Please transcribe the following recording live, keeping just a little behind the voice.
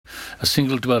a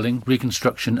single dwelling,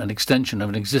 reconstruction and extension of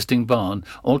an existing barn,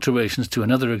 alterations to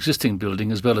another existing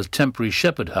building as well as temporary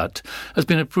shepherd hut, has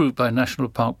been approved by National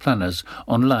Park planners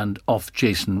on land off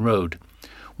Jason Road.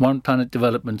 One Planet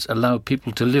developments allow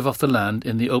people to live off the land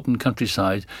in the open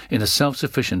countryside in a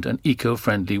self-sufficient and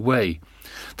eco-friendly way.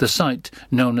 The site,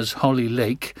 known as Holly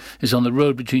Lake, is on the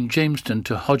road between Jamestown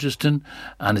to Hodgeston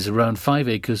and is around 5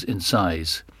 acres in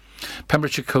size.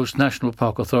 Pembrokeshire Coast National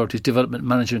Park Authority's Development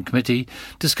Management Committee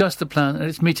discussed the plan at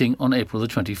its meeting on April the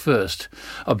 21st.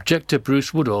 Objector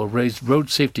Bruce Woodall raised road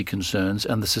safety concerns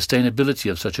and the sustainability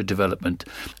of such a development,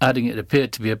 adding it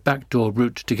appeared to be a backdoor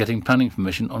route to getting planning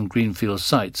permission on greenfield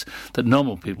sites that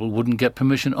normal people wouldn't get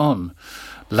permission on.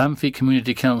 Lamphey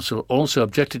Community Council also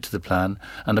objected to the plan,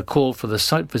 and a call for the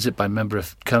site visit by Member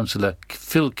of Councillor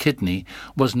Phil Kidney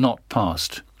was not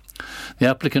passed. The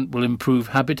applicant will improve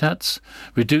habitats,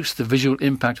 reduce the visual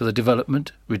impact of the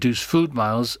development, reduce food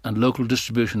miles and local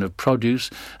distribution of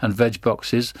produce and veg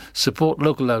boxes, support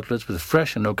local outlets with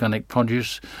fresh and organic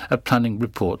produce, a planning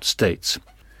report states.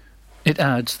 It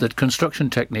adds that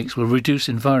construction techniques will reduce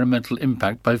environmental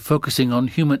impact by focusing on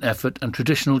human effort and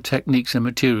traditional techniques and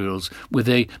materials with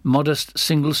a modest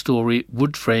single-storey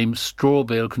wood-frame straw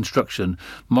bale construction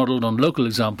modelled on local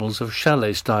examples of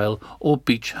chalet-style or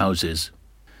beach houses.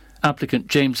 Applicant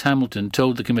James Hamilton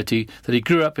told the committee that he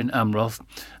grew up in Amroth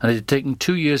and it had taken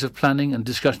 2 years of planning and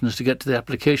discussions to get to the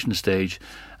application stage,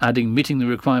 adding meeting the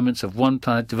requirements of One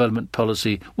Planet development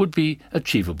policy would be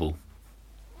achievable.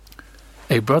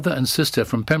 A brother and sister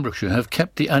from Pembrokeshire have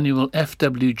kept the annual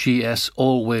FWGS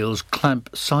All Wales Clamp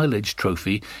Silage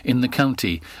Trophy in the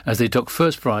county as they took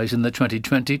first prize in the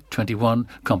 2020-21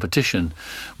 competition.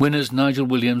 Winners Nigel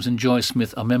Williams and Joy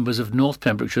Smith are members of North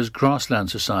Pembrokeshire's Grassland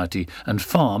Society and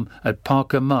farm at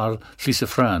Parker Marl,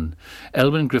 Llysaffran.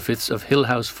 Elwyn Griffiths of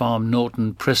Hillhouse Farm,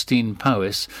 Norton, Prestine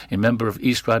Powys, a member of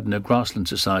East Radnor Grassland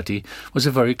Society, was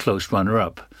a very close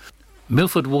runner-up.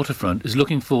 Milford Waterfront is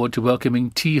looking forward to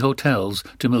welcoming Tea Hotels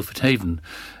to Milford Haven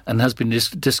and has been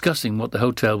discussing what the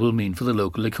hotel will mean for the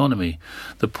local economy.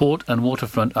 The port and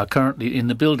waterfront are currently in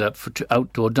the build-up to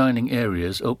outdoor dining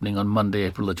areas opening on Monday,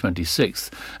 April the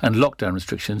 26th, and lockdown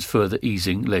restrictions further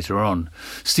easing later on.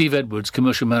 Steve Edwards,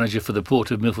 commercial manager for the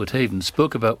Port of Milford Haven,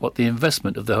 spoke about what the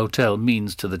investment of the hotel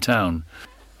means to the town.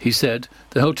 He said,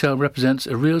 "The hotel represents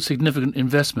a real significant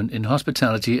investment in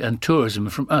hospitality and tourism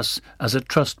from us as a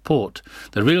trust port.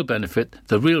 The real benefit,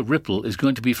 the real ripple is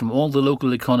going to be from all the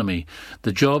local economy,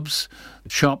 the jobs,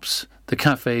 shops, the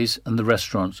cafes and the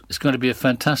restaurants. It's going to be a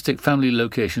fantastic family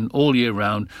location all year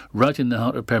round, right in the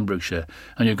heart of Pembrokeshire,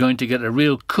 and you're going to get a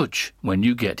real cwtch when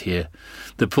you get here."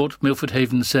 The Port of Milford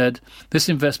Haven said, "This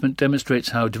investment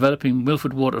demonstrates how developing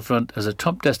Milford Waterfront as a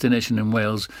top destination in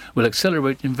Wales will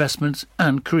accelerate investments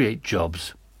and create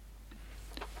jobs."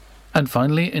 And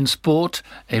finally, in sport,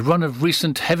 a run of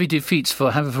recent heavy defeats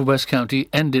for Haverfordwest County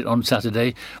ended on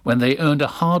Saturday when they earned a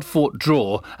hard-fought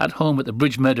draw at home at the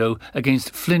Bridge Meadow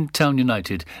against Flint Town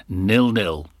United,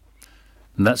 0-0.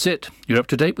 And that's it. You're up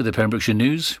to date with the Pembrokeshire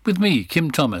News with me, Kim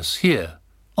Thomas, here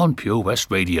on Pure West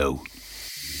Radio.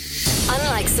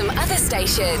 Unlike some other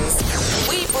stations,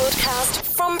 we broadcast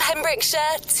from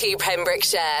Pembrokeshire to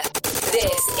Pembrokeshire.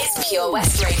 This is Pure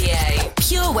West Radio.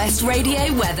 Pure West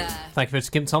Radio weather. Thank you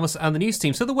to Kim Thomas and the news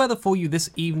team. So the weather for you this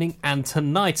evening and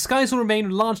tonight. Skies will remain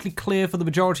largely clear for the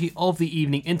majority of the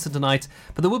evening into tonight,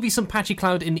 but there will be some patchy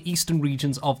cloud in the eastern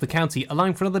regions of the county,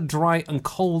 allowing for another dry and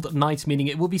cold night, meaning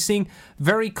it will be seeing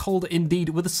very cold indeed,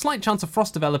 with a slight chance of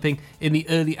frost developing in the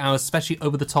early hours, especially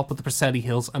over the top of the Preseli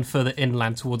Hills and further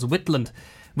inland towards Whitland.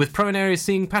 With prone areas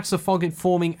seeing patches of fog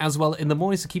forming as well in the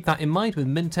morning, so keep that in mind, with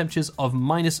min temperatures of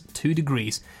 -2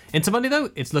 degrees. Into Monday though,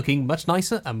 it's looking much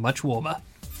nicer and much warmer.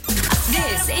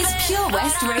 This is Pure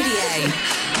West Radio.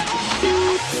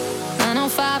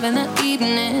 9:05 in the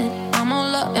evening, I'm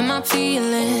all up in my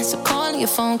feelings, so calling your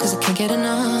phone cause I can't get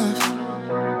enough.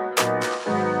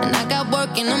 And I got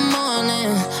work in the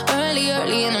morning, early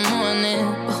in the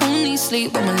morning, but who needs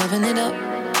sleep when we're loving it up?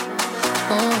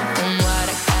 Oh, and what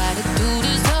I gotta do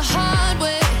this the hard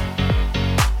way.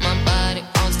 My body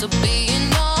wants to be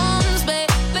in arms, baby.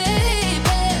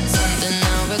 Something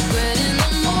I regret in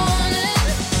the morning,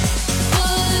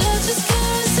 but I just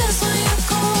can't resist when you're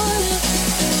calling.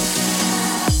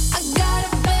 I got a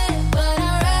bed, but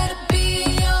I'd rather be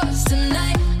yours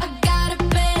tonight. I got a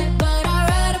bed, but I'd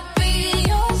rather be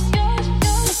yours.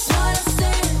 That's what I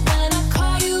said when I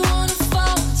call you on the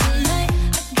phone tonight.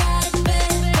 I got a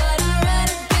bed, but I'd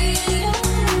rather be yours.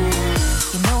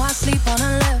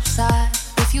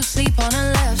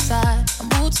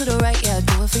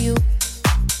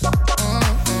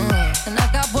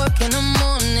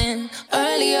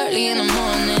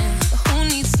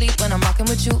 when I'm rocking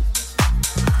with you. And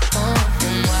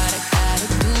what I gotta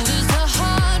do is the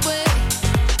hard way.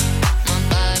 My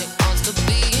body wants to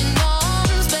be in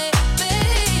arms, baby.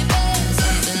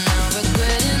 Something I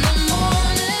regret in the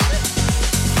morning.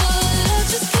 But I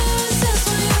just can't resist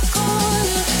when you're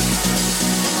calling.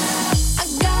 I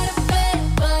got a bed,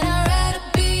 but I'd rather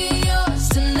be yours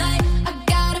tonight. I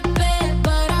got a bed,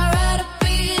 but I'd rather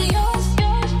be yours.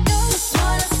 That's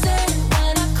what I said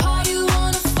when I call you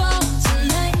on the phone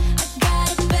tonight. I got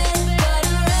a bed, but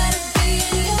I'd rather be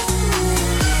yours.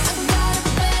 I got a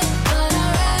bed, but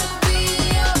I'd rather be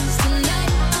yours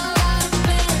tonight. I got a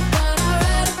bed, but I'd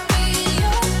rather be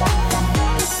yours.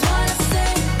 That's what I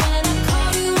said when I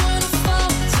call you on the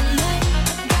phone tonight.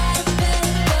 I got a bed,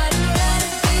 but I'd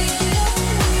rather be yours.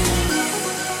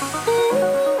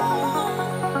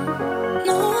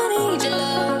 No, I need your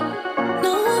love.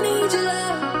 No, I need your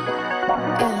love.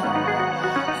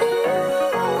 Yeah.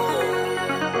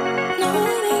 No,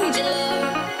 I need your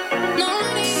love. No, I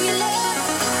need your love.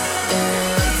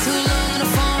 Way too long on the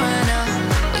phone right now.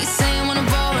 What you saying when I'm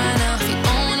raw right now? If you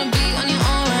don't wanna be on your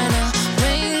own right now,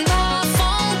 ring my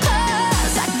phone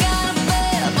 'cause I got a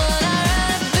bed, but I'd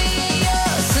rather be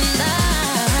yours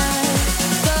tonight.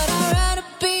 But I'd rather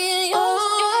be yours.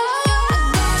 I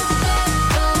got a bed,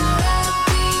 but I'd rather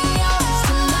be yours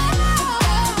tonight. I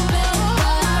got a bed,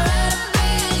 but I'd rather be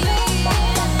yours.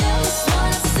 That's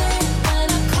what I said when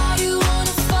I call you on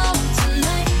the phone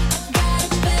tonight. I got a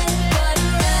bed, but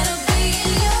I'd rather be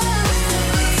yours.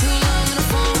 Way too long on the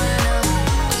phone right now.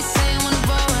 What you saying when I'm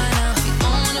raw right now? If you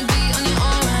don't wanna be on your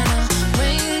own right now,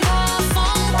 ring my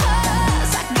phone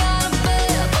 'cause I got a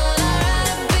bed, but I'd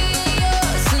rather be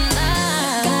yours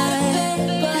tonight. Got a bed,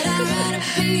 but I'd rather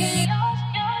be yours.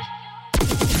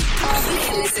 You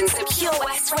can listen to Pure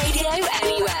West Radio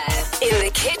anywhere. In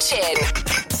the kitchen,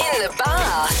 in the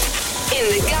bar, in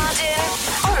the garden,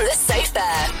 on the sofa,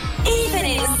 even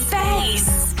in space.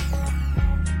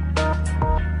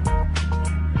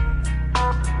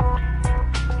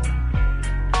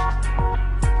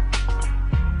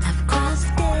 I've crossed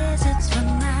deserts for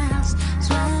miles,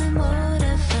 swam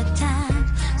water for time,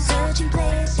 searching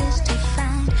places to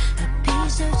find a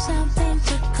piece of something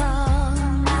to call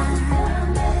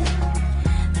mine.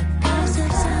 A piece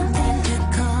of something to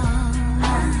call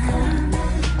mine.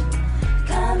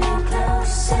 Coming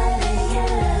closer to you.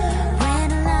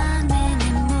 Went along many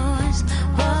moors,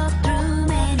 walked through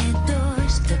many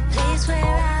doors. The place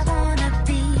where I wanna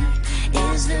be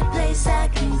is the place I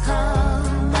can call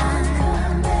mine.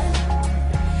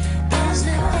 Is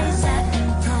the place I can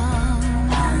call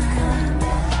mine.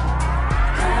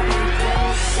 Coming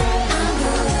closer. I'm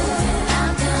moving,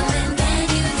 I'm coming. Can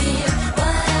you hear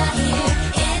what I hear?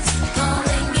 It's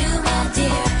calling you, my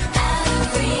dear. Out of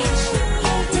reach,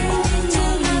 to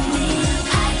my knee.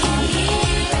 I can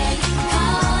hear it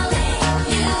calling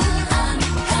you. I'm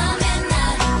coming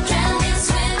out, drowning,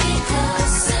 swimming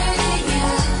closer to you.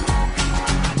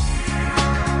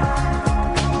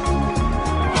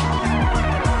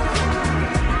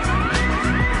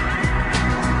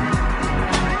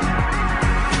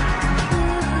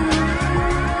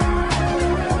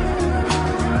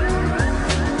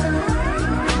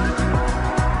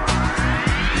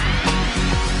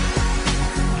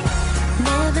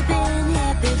 Never been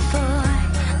here before.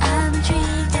 I'm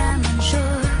intrigued, I'm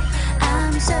unsure.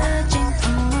 I'm searching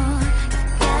for more.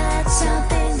 Got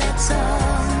something that's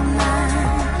all mine.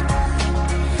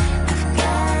 I've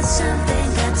got something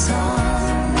that's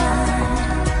all mine.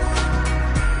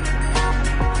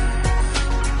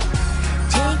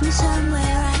 Take me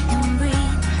somewhere I can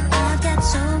breathe. I've got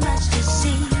so much to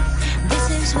see. This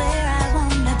is where I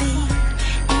wanna be.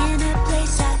 In a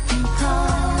place I can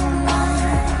call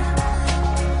mine.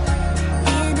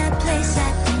 In a place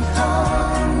I can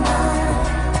call mine.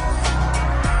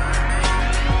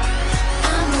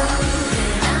 I'm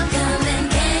moving, I'm coming.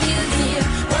 Can you hear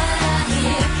what I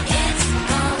hear? It's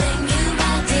calling you,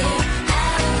 my dear.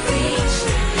 Out of reach,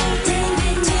 take me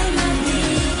to my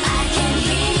knee. I can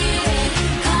hear it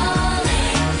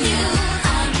calling you.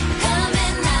 I'm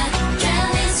coming out,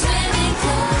 drowning, swimming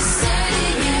closer to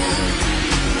you.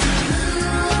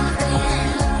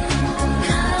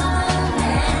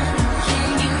 Can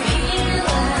you hear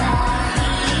what I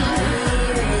hear?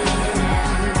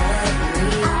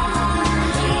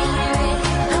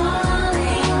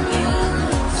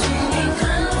 Swimming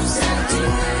closer to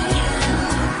you.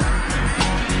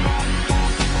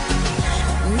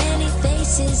 Many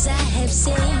faces I have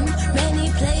seen, many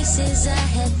places I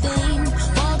have been.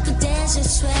 Walked the desert,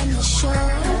 swam the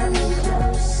shore.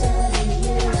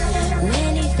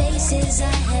 Many faces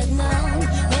I have known,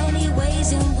 many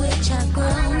ways in which I've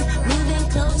grown. Moving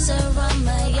closer on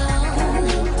my own.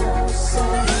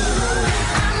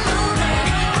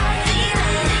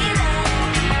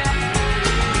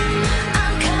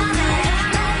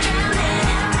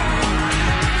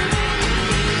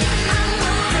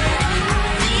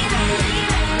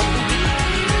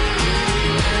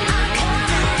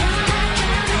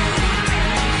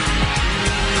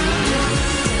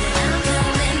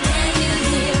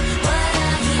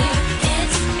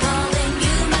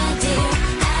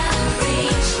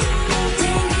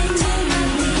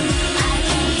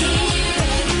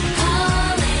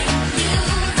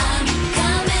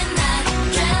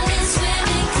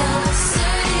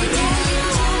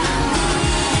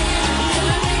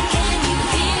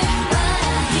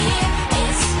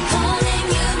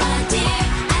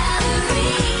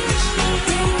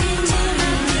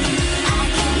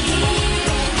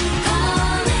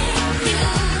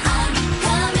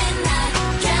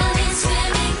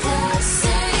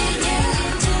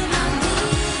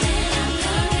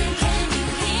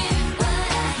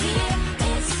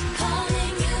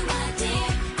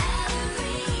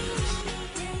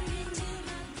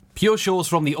 Pure Shores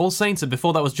from the All Saints, and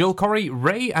before that was Joel Corey,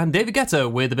 Ray, and David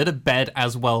Guetta with a bit of Bed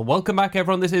as well. Welcome back,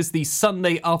 everyone. This is the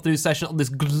Sunday afternoon session on this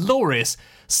glorious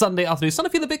Sunday afternoon.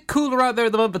 Starting to feel a bit cooler out there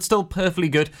at the moment, but still perfectly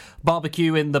good.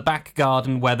 Barbecue in the back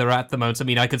garden weather at the moment. I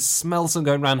mean, I could smell some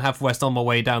going around Half West on my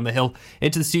way down the hill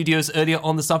into the studios earlier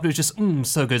on this afternoon. It was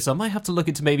just so good. So I might have to look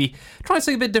into maybe trying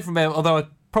something a bit different, although I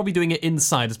probably doing it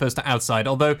inside as opposed to outside,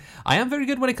 although I am very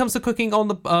good when it comes to cooking on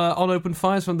the on open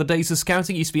fires from the days of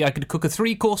scouting. It used to be I could cook a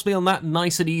 3-course meal on that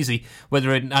nice and easy,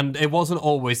 and it wasn't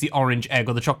always the orange egg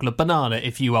or the chocolate banana,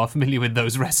 if you are familiar with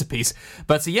those recipes.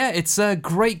 But yeah, it's a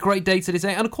great day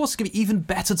today, and of course it's going to be even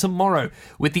better tomorrow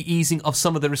with the easing of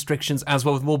some of the restrictions as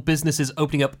well, with more businesses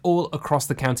opening up all across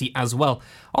the county as well.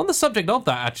 On the subject of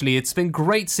that, actually, it's been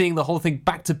great seeing the whole thing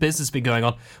back to business been going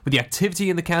on with the activity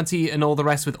in the county and all the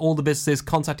rest, with all the businesses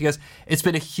contacting us. It's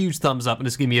been a huge thumbs up, and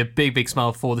it's given me a big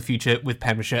smile for the future with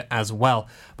Pembrokeshire as well.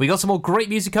 We got some more great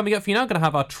music coming up for you now. We're going to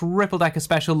have our triple decker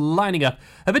special lining up.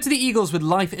 A bit to the Eagles with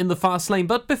Life in the Fast Lane,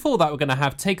 but before that we're going to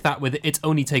have Take That with It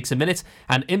Only Takes a Minute,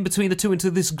 and in between the two into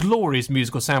this glorious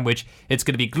musical sandwich, it's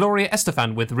going to be Gloria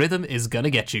Estefan with Rhythm Is Gonna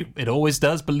Get You. It always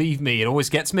does, believe me, it always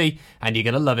gets me, and you're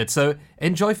going to love it. So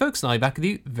enjoy, folks, and I'll be back with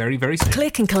you very soon.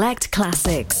 Click and collect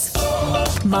classics.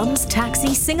 Mum's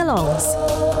taxi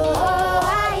sing-alongs.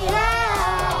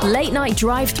 Late night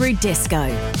drive-through disco.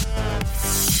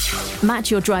 Match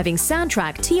your driving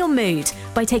soundtrack to your mood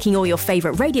by taking all your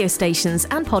favourite radio stations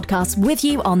and podcasts with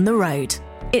you on the road.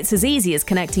 It's as easy as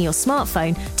connecting your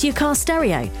smartphone to your car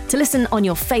stereo to listen on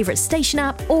your favourite station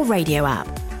app or radio app.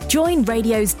 Join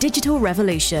radio's digital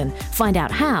revolution. Find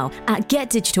out how at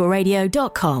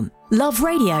getdigitalradio.com. Love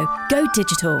radio, go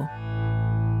digital.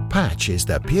 Patch is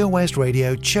the Pure West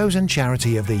Radio chosen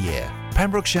charity of the year.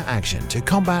 Pembrokeshire Action to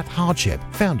Combat Hardship,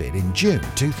 founded in June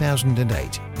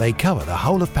 2008. They cover the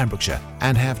whole of Pembrokeshire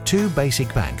and have 2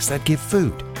 basic banks that give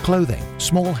food, clothing,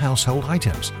 small household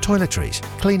items, toiletries,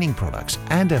 cleaning products,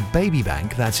 and a baby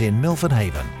bank that's in Milford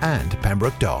Haven and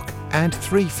Pembroke Dock, and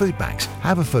 3 food banks,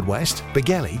 Haverfordwest,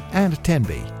 Begelly and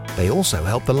Tenby. They also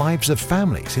help the lives of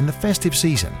families in the festive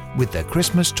season with their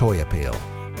Christmas toy appeal.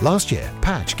 Last year,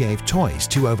 Patch gave toys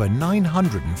to over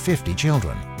 950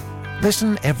 children.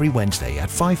 Listen every Wednesday at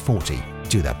 5:40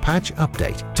 to the Patch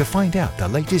Update to find out the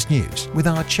latest news with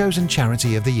our chosen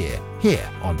charity of the year here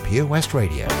on Pure West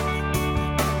Radio.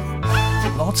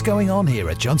 Lots going on here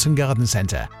at Johnson Garden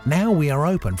Centre. Now we are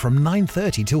open from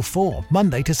 9:30 till 4,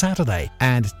 Monday to Saturday,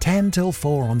 and 10 till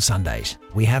 4 on Sundays.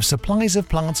 We have supplies of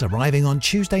plants arriving on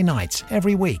Tuesday nights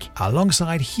every week,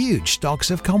 alongside huge stocks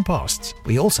of composts.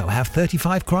 We also have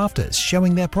 35 crafters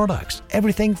showing their products,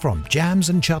 everything from jams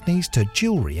and chutneys to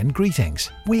jewellery and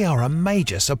greetings. We are a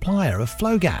major supplier of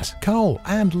flow gas, coal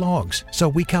and logs, so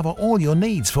we cover all your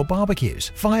needs for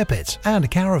barbecues, fire pits and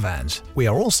caravans. We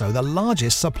are also the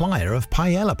largest supplier of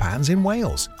paella pans in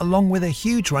Wales, along with a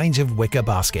huge range of wicker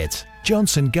baskets.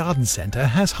 Johnson Garden Centre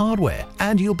has hardware,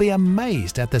 and you'll be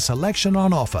amazed at the selection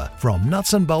on offer, from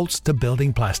nuts and bolts to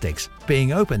building plastics.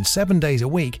 Being open 7 days a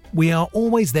week, we are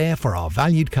always there for our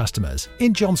valued customers.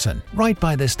 In Johnson, right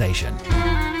by the station.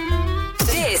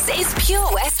 This is Pure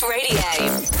West Radio.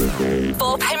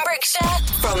 For Pembrokeshire,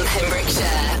 from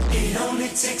Pembrokeshire. It only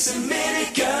takes a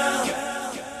minute, girl.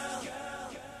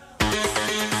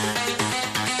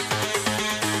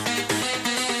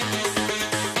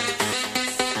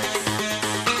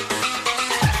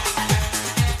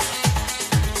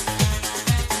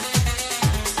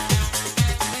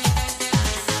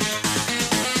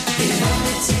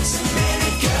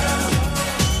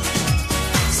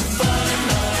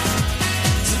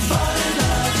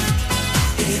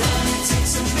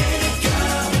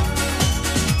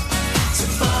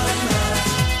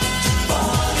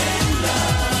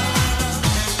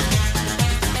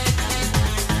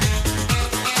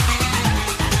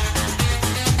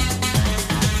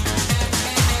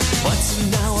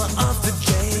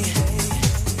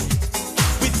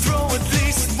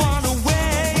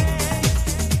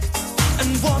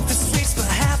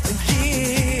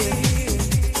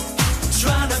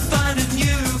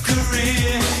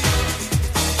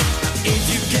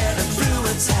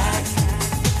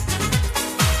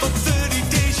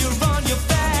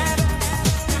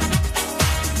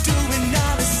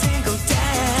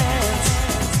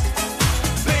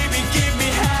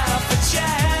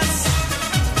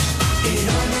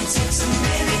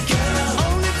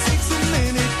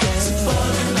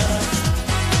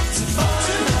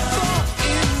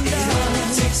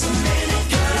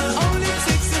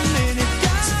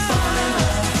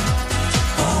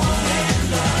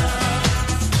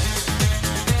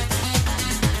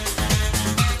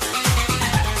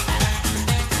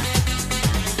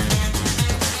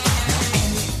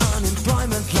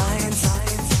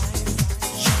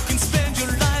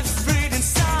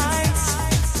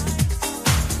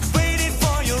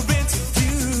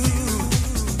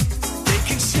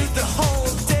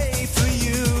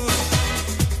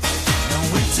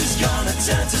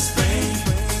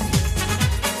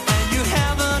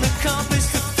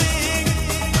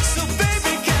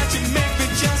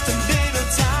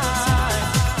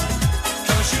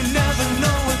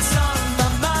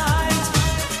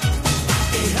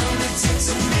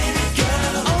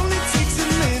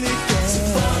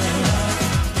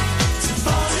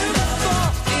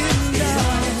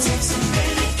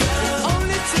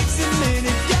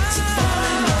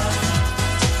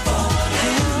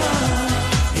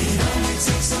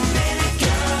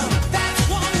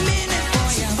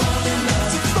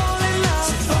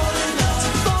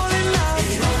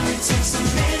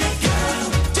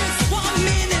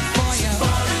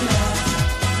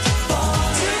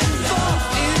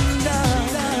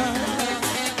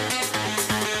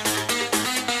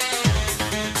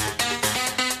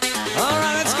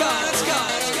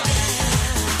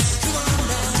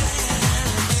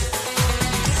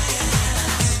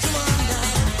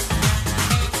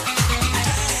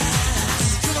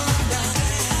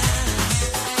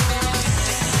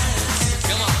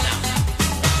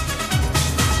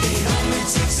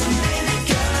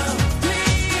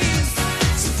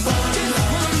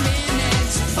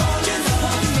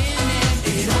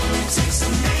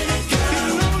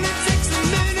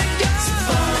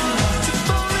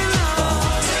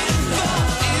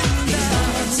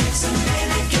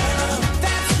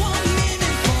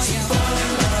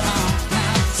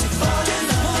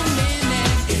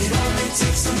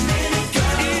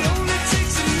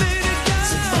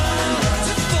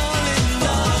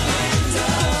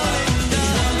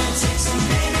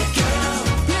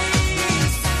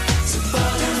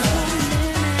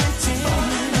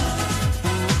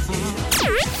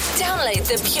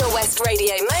 West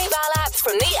Radio mobile app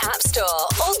from the App Store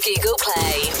or Google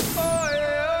Play.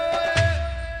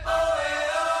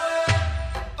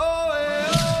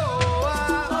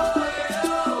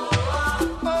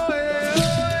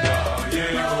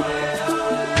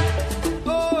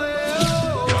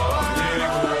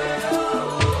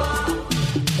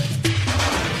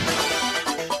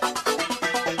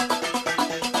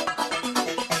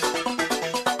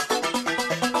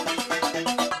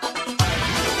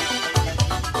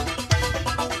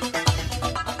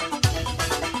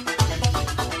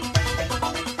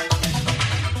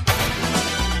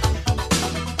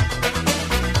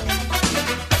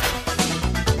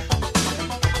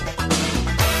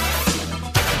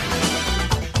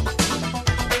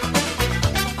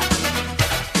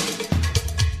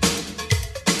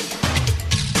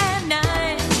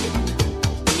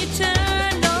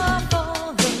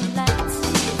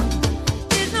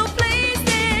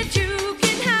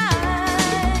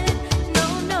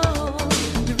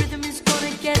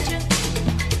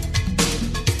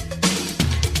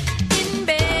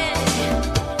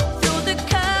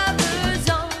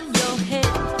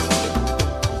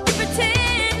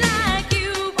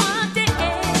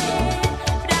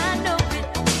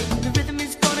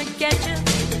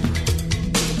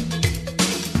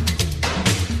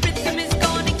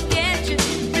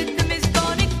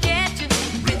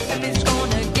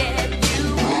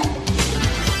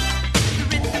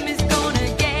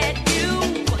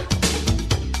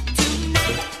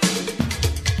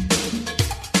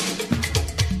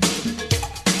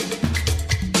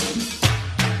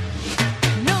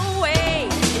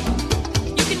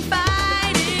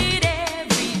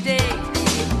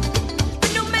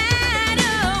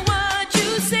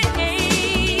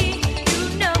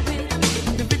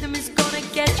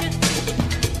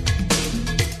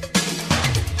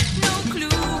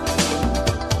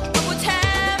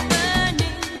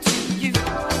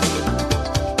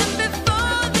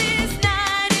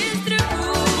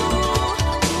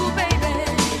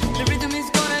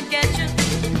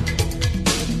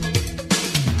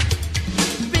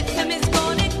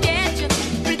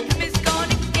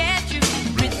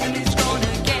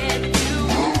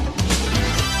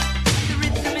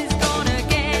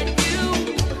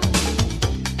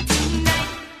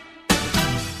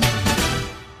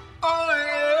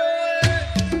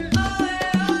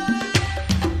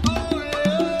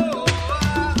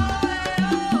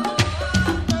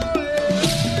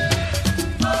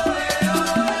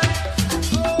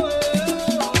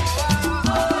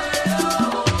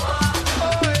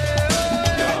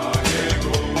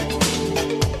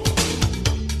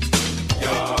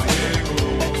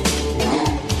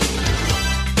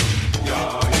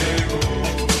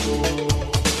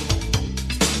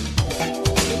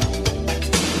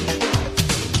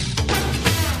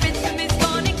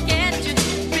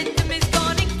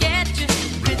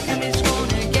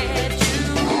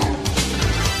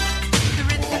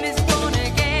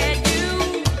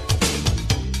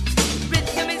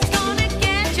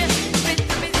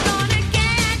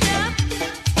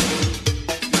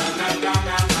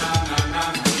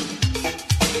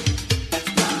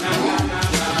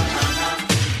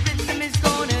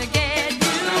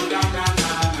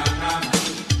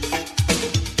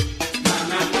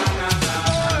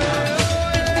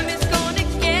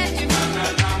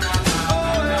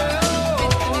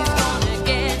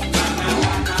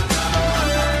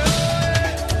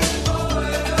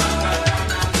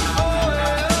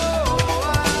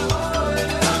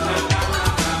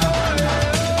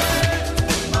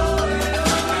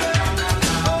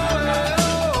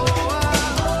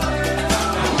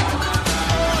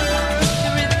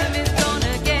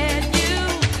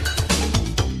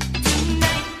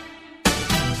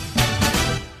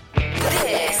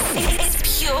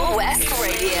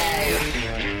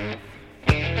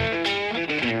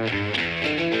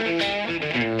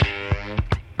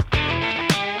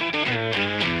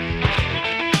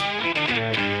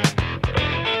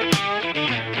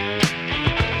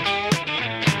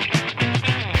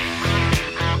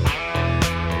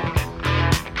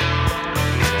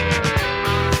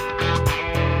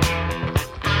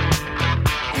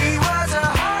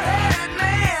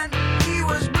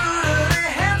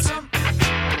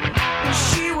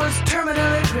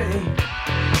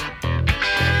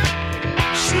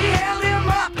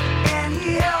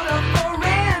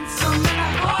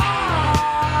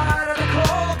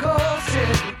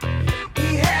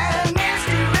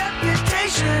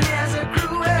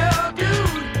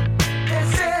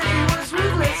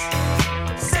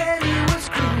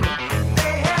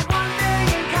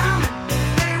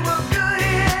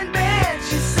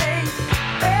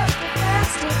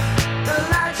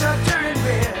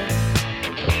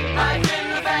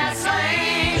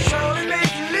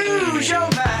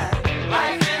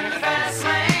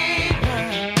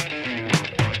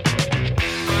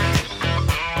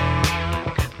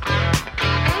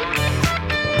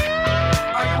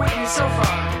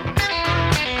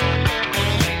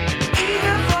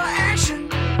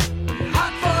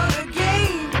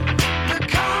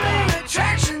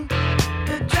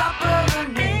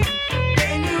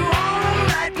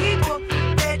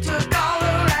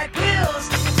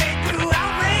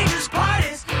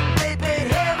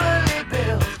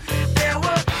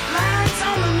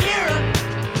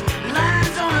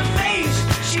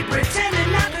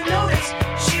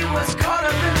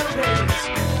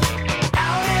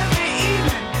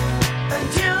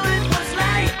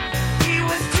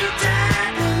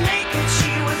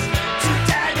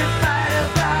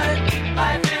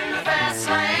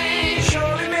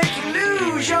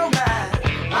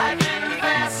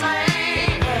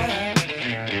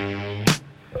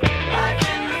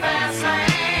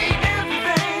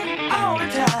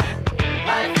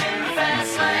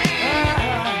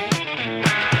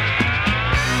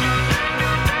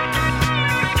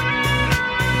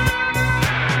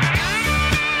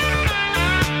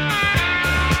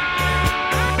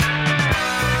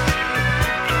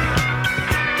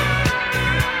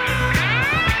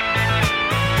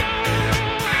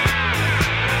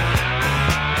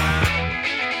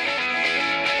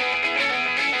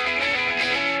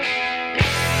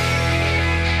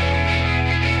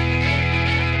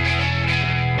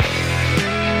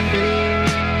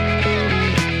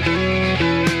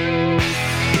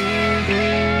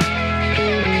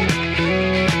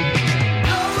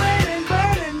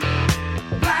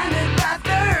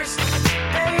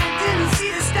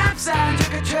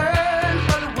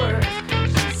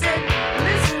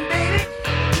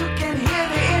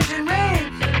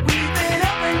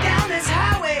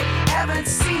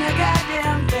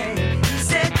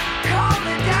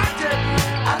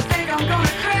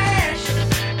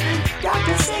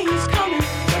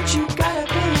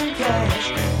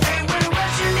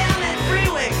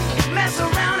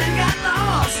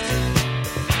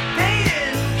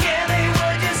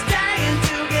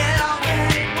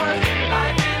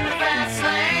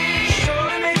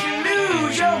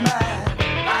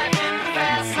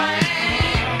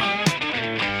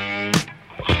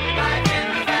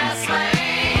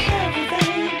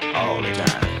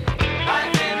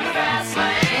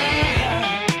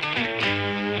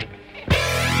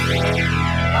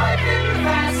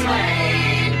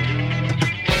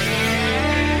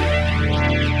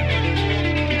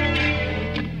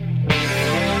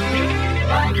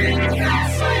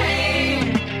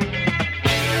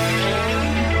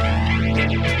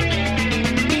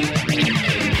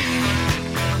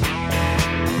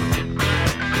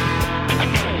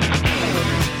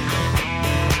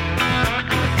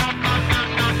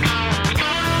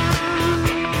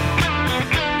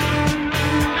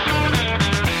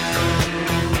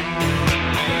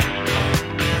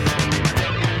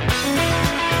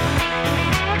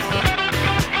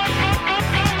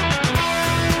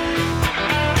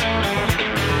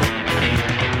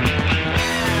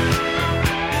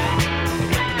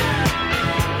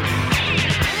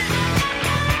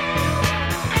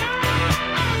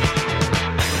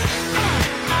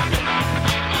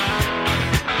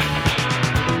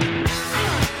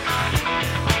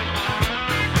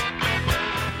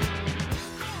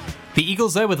 The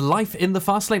Eagles there with Life in the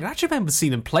Fast Lane. I actually remember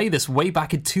seeing them play this way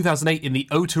back in 2008 in the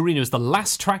O2 Arena. It was the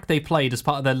last track they played as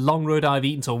part of their Long Road I've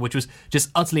Eaten tour, which was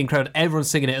just utterly incredible. Everyone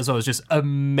singing it as well. It was just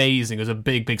amazing. It was a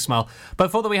big, big smile. But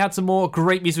before that, we had some more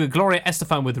great music with Gloria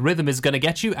Estefan with Rhythm Is Gonna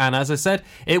Get You. And as I said,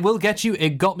 it will get you.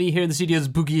 It got me here in the studios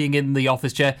boogieing in the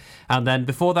office chair. And then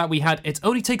before that, we had It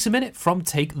Only Takes a Minute from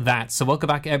Take That. So welcome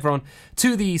back, everyone,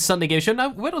 to the Sunday Game Show. Now,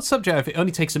 we're on subject if it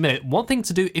only takes a minute. One thing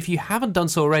to do, if you haven't done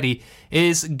so already,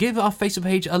 is give our Facebook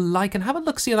page a like and have a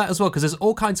look-see at that as well, because there's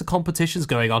all kinds of competitions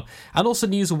going on and also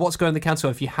news of what's going on in the counter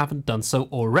if you haven't done so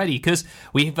already, because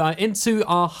we've into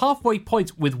our halfway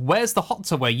point with Where's the Hot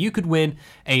Tub, where you could win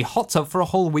a hot tub for a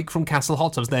whole week from Castle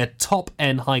Hot Tubs. They're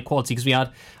top-end high quality, because we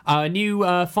had our new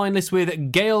finalist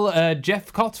with Gail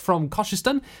Jeffcott from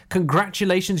Colchester.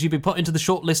 Congratulations, you've been put into the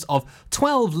shortlist of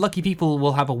 12 lucky people.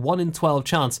 Will have a 1 in 12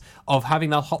 chance of having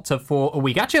that hot tub for a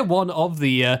week. Actually, one of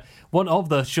the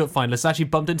short finalists actually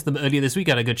bumped into them earlier this week.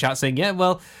 Had a good chat saying, yeah,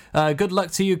 well, good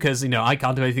luck to you, because, you know, I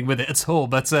can't do anything with it at all,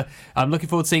 but I'm looking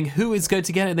forward to seeing who is going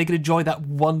to get it and they can enjoy that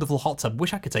wonderful hot tub.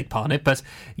 Wish I could take part in it, but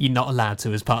you're not allowed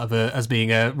to as part of as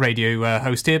being a radio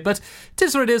host here. But it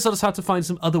is what it is. I'll just have to find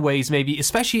some other ways, maybe,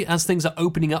 especially as things are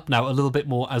opening up now a little bit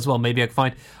more as well. Maybe I can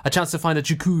find a chance to find a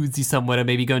jacuzzi somewhere and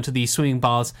maybe go into the swimming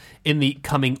bars in the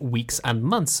coming weeks and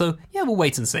months. So yeah, we'll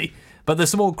wait and see. But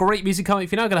there's some more great music coming.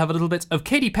 If you're now going to have a little bit of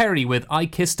Katy Perry with I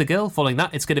Kissed a Girl. Following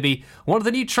that, it's going to be one of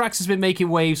the new tracks that's been making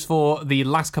waves for the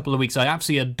last couple of weeks. I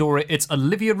absolutely adore it. It's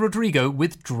Olivia Rodrigo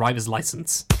with Driver's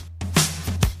License.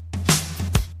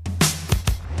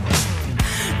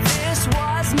 This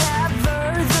was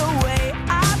never the way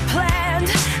I planned,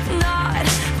 not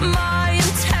my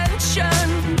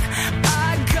intention.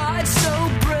 I got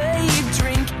so brave,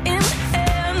 drink in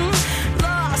hand,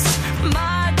 lost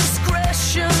my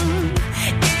discretion.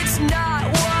 It's not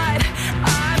what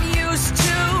I'm used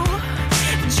to.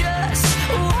 Just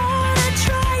wanna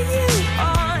try you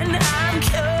on. I'm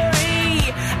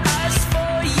curious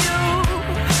for you.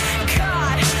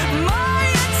 Caught my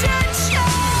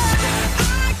attention.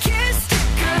 I kissed a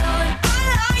girl and I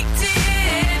liked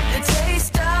it. The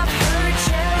taste of her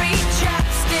cherry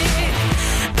chapstick.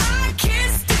 I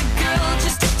kissed a girl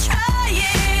just to try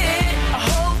it. I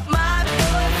hope my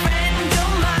boyfriend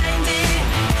don't mind it.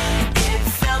 It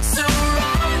felt so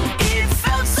wrong, it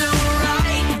felt so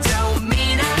right. Don't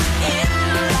mean I'm in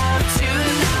love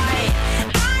tonight.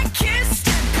 I kissed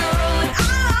a girl and I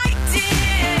liked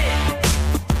it.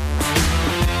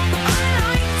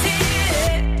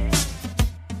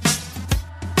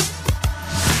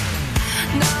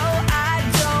 No, I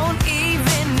don't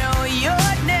even know your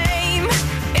name.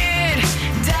 It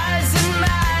doesn't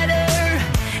matter.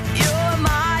 You're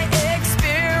my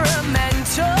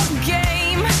experimental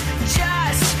game.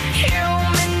 Just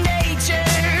human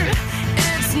nature.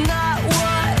 It's not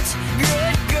what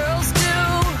good girls do.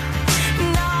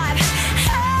 Not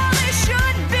how they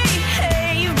should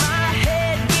behave. My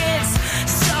head gets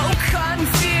so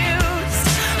confused.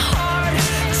 Hard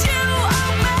to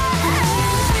obey.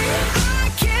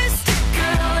 I kissed a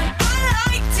girl and I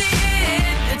liked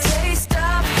it. The taste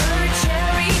of her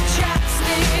cherry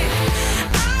chapstick.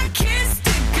 I kissed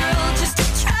a girl just to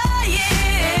try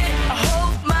it. I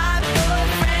hope my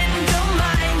boyfriend don't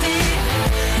mind it.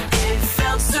 It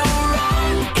felt so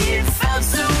wrong, it felt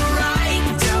so right.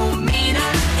 Don't mean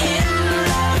I'm in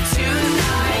love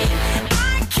tonight.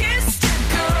 I kissed a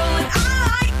girl and I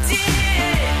liked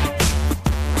it.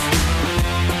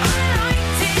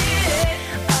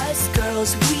 Us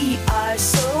girls, we are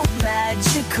so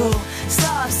magical.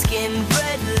 Soft skin,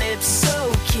 red lips,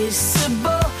 so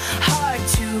kissable. Hard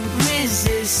to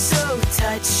resist, so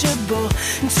touchable.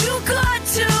 Too good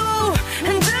to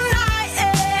deny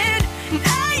it.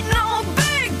 Ain't no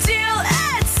big deal,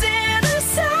 it's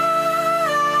innocent.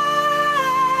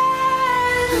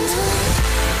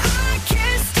 I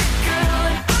kissed a girl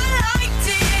and I liked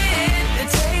it. The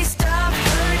taste of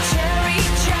her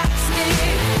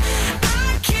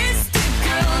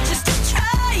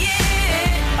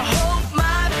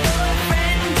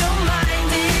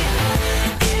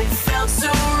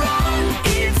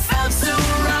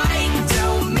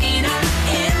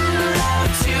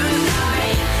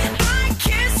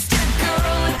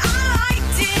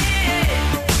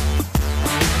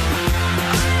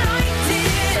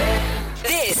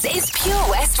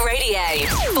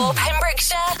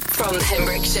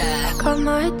Pembrokeshire. Got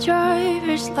my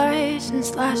driver's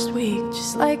license last week,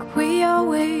 just like we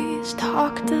always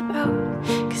talked about.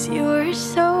 'Cause you were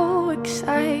so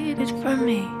excited for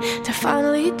me to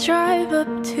finally drive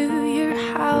up to your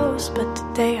house. But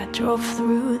today I drove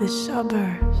through the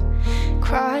suburbs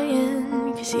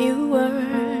crying 'cause you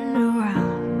weren't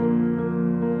around.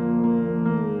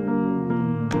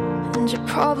 And you're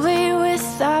probably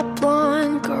with that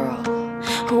blonde girl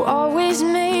who always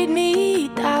made me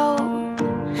doubt.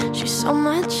 She's so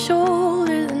much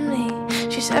older than me.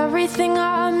 She's everything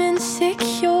I'm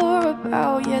insecure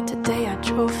about. Yet today I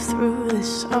drove through the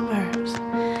suburbs.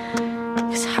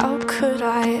 'Cause how could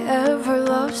I ever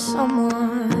love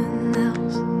someone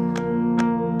else?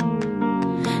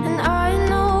 And I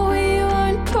know we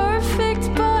weren't perfect,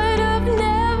 but I've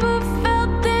never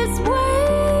felt this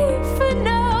way for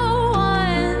no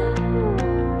one.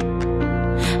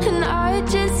 And I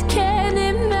just can't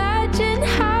imagine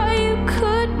how you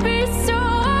could be so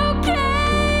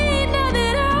okay now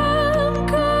that I'm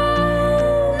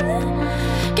gone.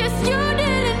 Guess you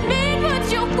didn't mean what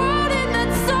you wrote in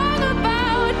that song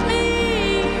about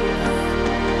me.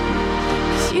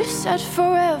 'Cause you said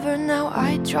forever, now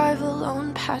I drive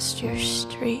alone past your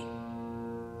street.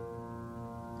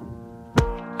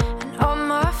 And all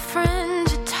my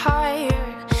friends are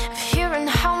tired of hearing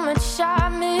how much I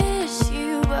miss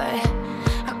you, but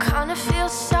I kinda feel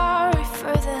sorry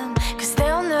for them, 'cause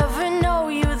they'll never know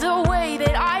you the way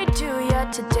that I do.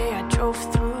 Yet today I drove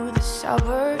through the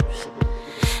suburbs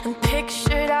and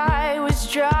pictured I was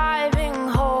driving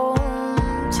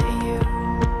home to you.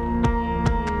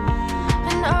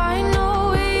 And I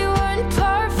know we weren't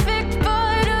perfect,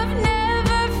 but I've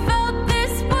never felt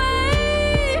this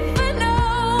way for no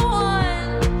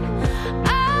one.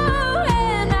 Oh,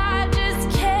 and I just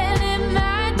can't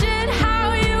imagine how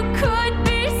you could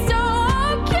be so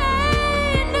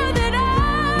okay now that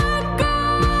I'm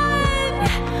gone.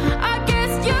 I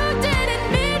guess you didn't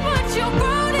mean what you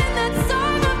wrote in that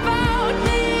song about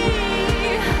me.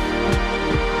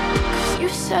 'Cause you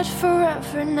said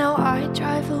forever, now I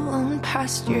drive alone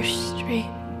past your street.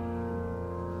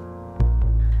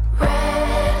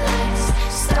 Red lights,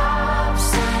 stop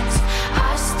signs,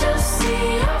 I still see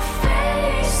your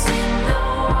face in the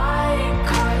white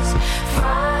cars,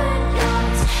 front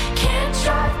yards. Can't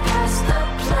drive past the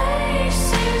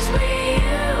places we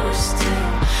used to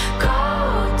go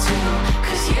to,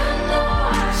 'cause you know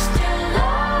I still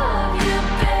love you,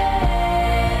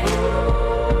 babe.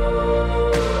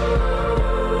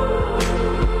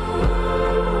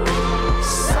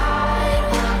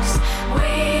 Sidewalks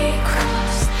we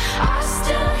crossed, I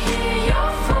still hear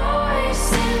your voice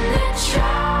in the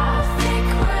traffic.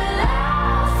 We're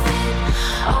laughing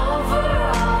over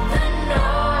all the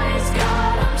noise.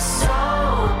 God, I'm so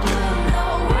blue, no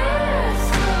we're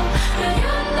through, but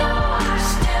you know I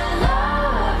still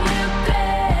love you,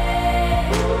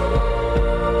 babe.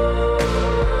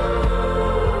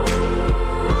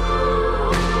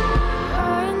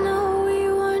 I know we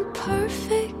weren't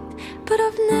perfect, but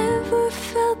I've never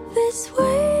felt this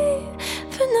way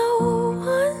for no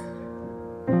one.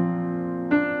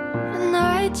 And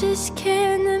I just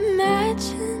can't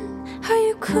imagine how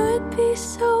you could be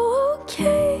so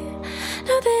okay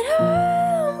now that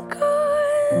I'm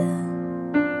gone.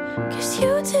 'Cause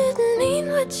you didn't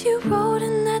mean what you wrote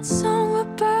in that song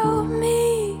about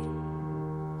me.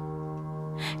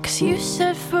 'Cause you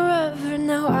said forever,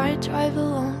 now I drive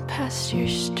alone past your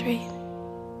street.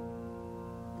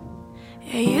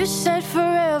 Yeah, you said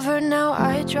forever, now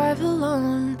I drive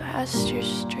alone past your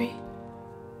street.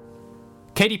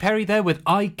 Katy Perry there with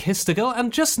I Kissed a Girl,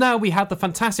 and just now we had the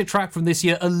fantastic track from this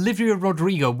year, Olivia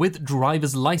Rodrigo with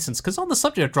Driver's License. Because on the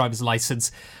subject of driver's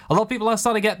license, a lot of people are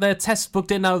starting to get their tests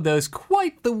booked in now. There's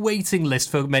quite the waiting list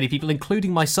for many people,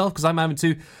 including myself, because I'm having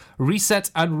to reset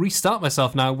and restart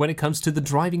myself now when it comes to the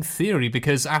driving theory,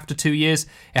 because after 2 years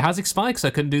it has expired, so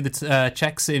I couldn't do the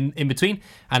checks in between,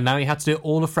 and now you had to do it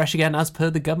all afresh again as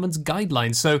per the government's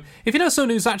guidelines. So if you know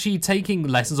someone who's actually taking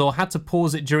lessons or had to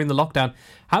pause it during the lockdown,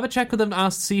 have a check with them,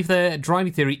 ask to see if their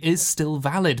driving theory is still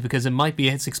valid, because it might be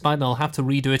it's expired and I'll have to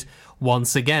redo it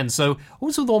once again. So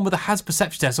also the one with the hazard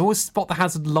perception test, I always spot the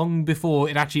hazard long before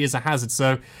it actually is a hazard.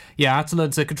 So yeah, I had to learn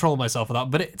to control myself for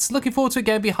that, but it's looking forward to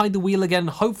again behind the wheel again,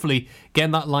 hopefully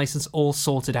getting that license all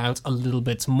sorted out a little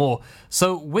bit more.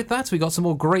 So with that, we got some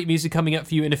more great music coming up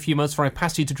for you in a few months before I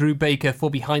pass you to Drew Baker for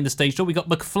Behind the Stage Door. We got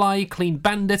McFly, Clean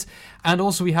Bandit, and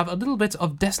also we have a little bit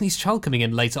of Destiny's Child coming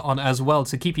in later on as well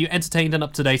to keep you entertained and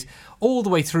up to to date all the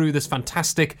way through this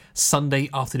fantastic Sunday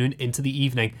afternoon into the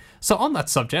evening. So on that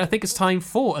subject, I think it's time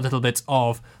for a little bit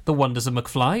of The Wonders of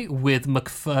McFly with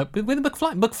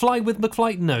McFly with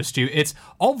McFly. No, Stu, it's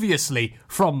obviously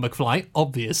from McFly,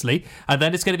 obviously. And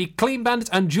then it's going to be Clean Bandit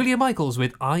and Julia Michaels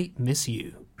with I Miss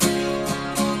You.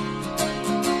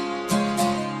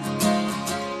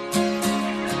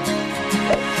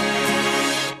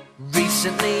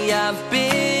 Recently I've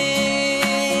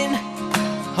been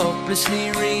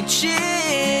hopelessly reaching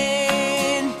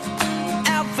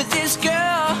out for this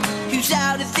girl who's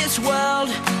out of this world,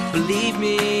 believe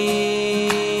me.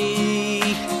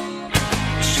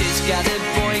 She's got a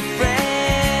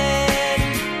boyfriend,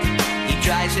 he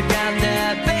drives around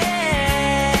the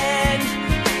bend,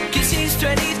 'cause he's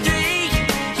 23,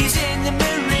 he's in the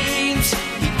Marines,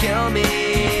 he'd kill me.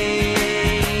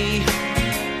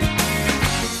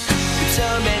 So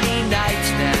many nights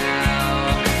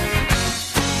now,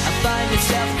 I find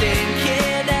myself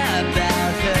thinking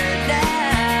about her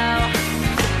now.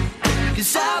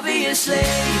 'Cause obviously,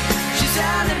 she's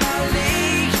out of my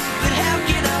league. But how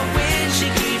can I win? She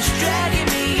keeps dragging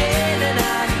me in, and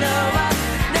I know I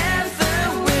never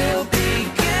will be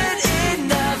good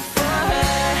enough for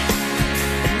her.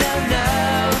 No, no,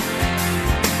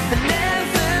 I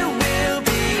never will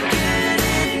be good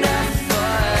enough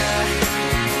for her.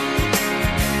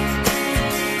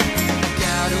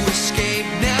 Gotta escape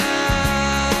now,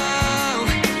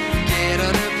 get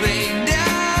on a plane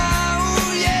now,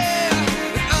 yeah,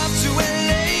 up to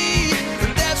LA,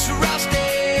 and that's where I'll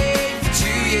stay for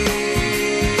 2 years.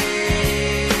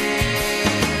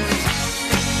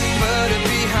 Put it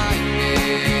behind me,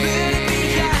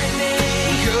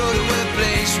 go to a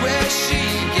place where she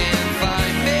can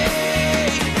find me.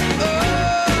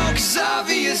 Oh, 'cause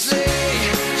obviously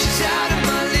she's out of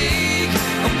my league.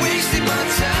 I'm wasting my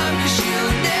time 'cause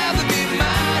she'll never be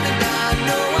mine, and I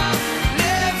know I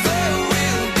never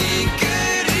will be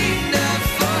good enough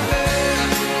for her.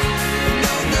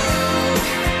 No, no,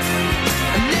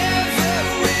 I never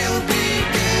will be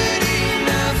good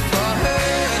enough for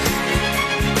her.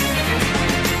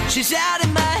 She's out of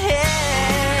my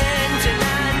hands, and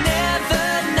I never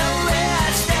know where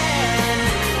I stand,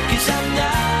 'cause I'm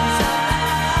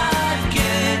not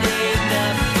good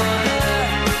enough for her.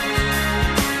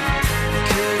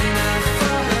 Good enough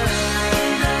for her.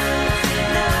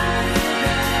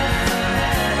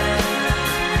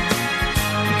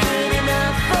 Good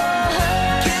enough for her.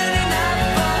 Good enough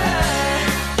for her.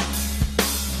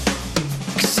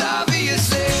 'Cause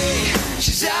obviously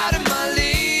she's out of my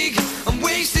league. I'm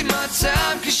wasting my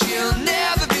time 'cause she'll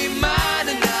never be mine,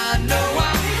 and I know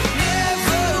I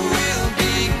never will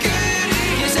be good.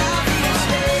 'Cause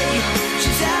obviously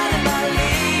she's out of my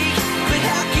league. But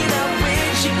how can I win?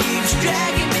 She keeps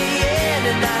dragging me in,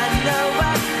 and I know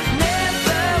I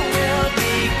never will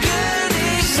be good.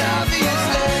 'Cause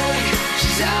obviously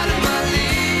she's out of my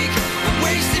league. I'm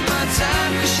wasting my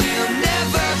time 'cause she'll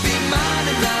never be mine,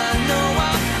 and I know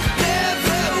I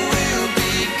never will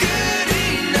be good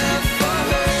enough for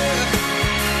her.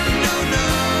 No, no,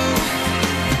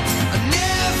 I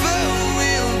never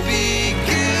will be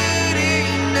good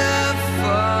enough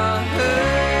for her.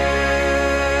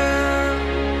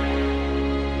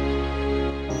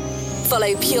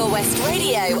 Follow Pure West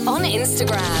Radio on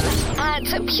Instagram at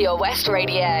Pure West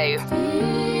Radio.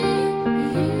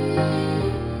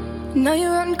 Now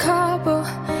you're out in Cabo,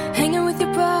 hanging with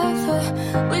your brother,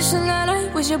 wishing that I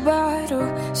was your bottle,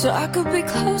 so I could be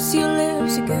close to your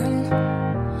lips again.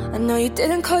 I know you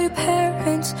didn't call your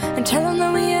parents and tell them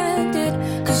that we ended,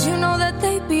 'cause you know that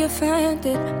they'd be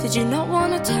offended. Did you not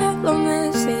want to tell them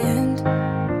it's the end?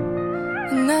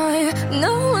 And I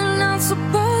know we're not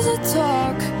supposed to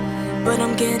talk, but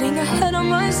I'm getting ahead of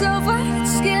myself. I get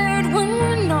scared when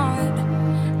we're not,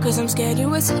 'cause I'm scared you're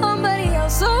with somebody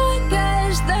else, so I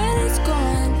guess that it's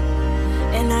gone.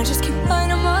 And I just keep lying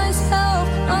to myself.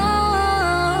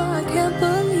 Oh, I can't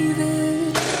believe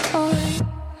it. Oh,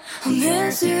 I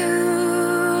miss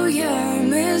you, yeah, I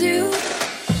miss you.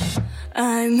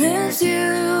 I miss you,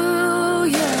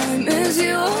 yeah, I miss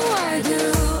you. Oh, I do.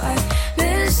 I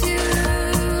miss you,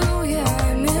 yeah,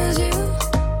 I miss you.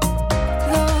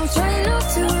 Though I'm trying not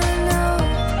to right now.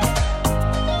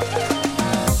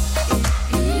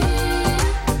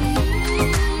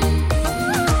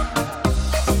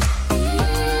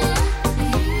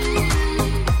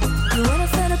 You wanna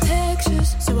find the pictures,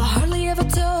 so I hardly ever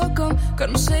took them. Got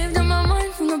them saved in my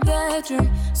mind from the bedroom,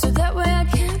 so that way I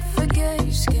can't forget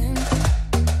your skin.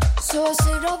 So I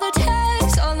saved all the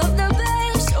texts, all of the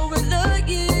best over the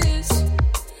years,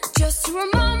 just to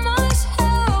remind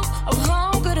myself of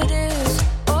how good it is.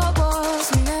 Oh,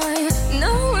 boss, and I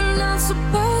know we're not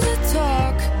supposed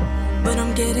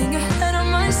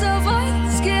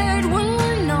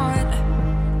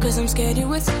get you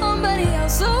with somebody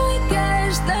else, so I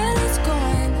guess that it's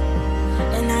gone.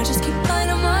 And I just keep lying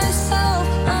to myself.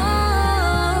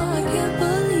 Oh, I can't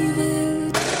believe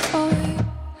it. Oh,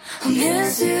 I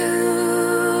miss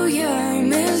you, yeah, I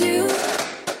miss you.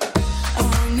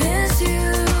 Oh, I miss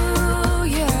you,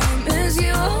 yeah, I miss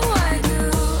you. Oh, I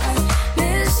do. I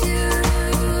miss you,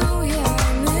 yeah, I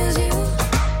miss you.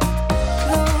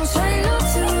 Though I'm trying not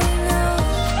to now.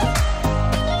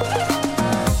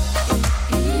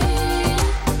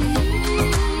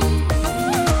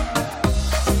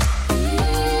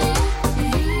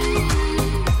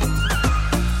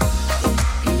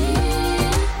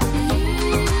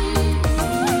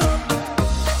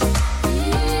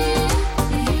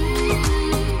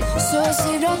 So I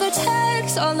saved all the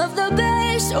texts, all of the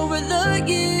best over the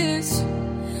years,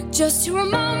 just to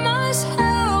remind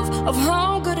myself of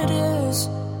how good it is.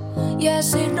 Yeah, I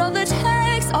saved all the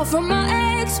texts, all from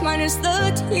my ex, minus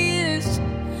the tears,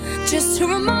 just to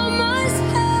remind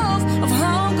myself of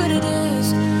how good it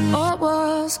is. Oh, it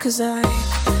was, 'cause I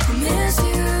miss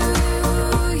you,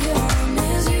 yeah, I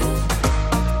miss you.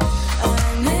 I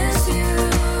miss you,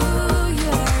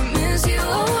 yeah, I miss you.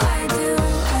 Oh, I do.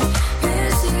 I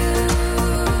miss you,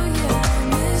 yeah, I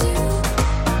miss you.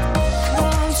 Oh,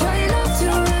 I'm trying not to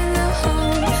run out.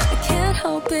 I can't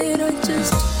help it, I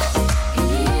just.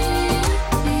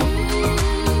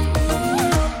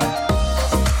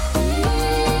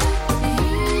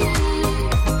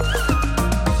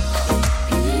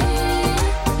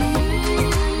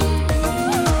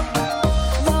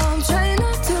 Though I'm trying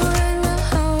not to run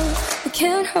out, I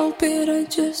can't help it, I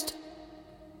just.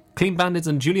 Clean Bandits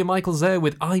and Julia Michaels there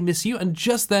with I Miss You, and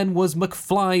just then was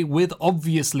McFly with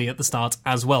Obviously at the start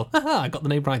as well. Haha, I got the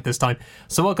name right this time.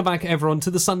 So welcome back everyone to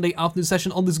the Sunday afternoon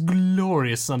session on this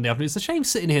glorious Sunday afternoon. It's a shame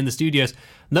sitting here in the studios.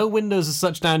 No windows as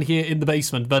such down here in the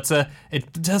basement, but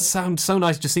it does sound so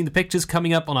nice just seeing the pictures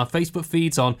coming up on our Facebook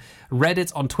feeds, on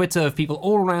Reddit, on Twitter, of people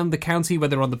all around the county,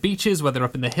 whether on the beaches, whether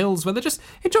up in the hills, whether just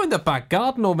enjoying the back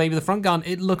garden or maybe the front garden.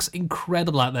 It looks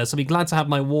incredible out there, so I'll be glad to have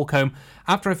my walk home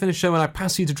after I finish the show and I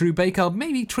pass you to Drew Baker. I'll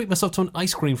maybe treat myself to an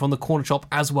ice cream from the corner shop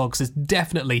as well, because it's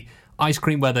definitely ice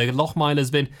cream weather. Lochmeyler's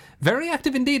been very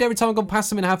active indeed. Every time I've gone past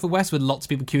them in Half the West, with lots of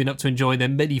people queuing up to enjoy their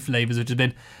many flavours, which has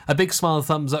been a big smile and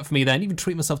thumbs up for me there, and even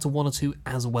treat myself to one or two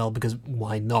as well, because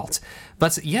why not?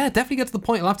 But yeah, definitely get to the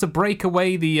point. I'll have to break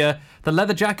away the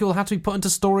leather jacket. Will have to be put into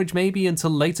storage maybe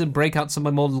until later, and break out some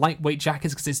of my more lightweight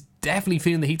jackets, because it's definitely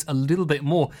feeling the heat a little bit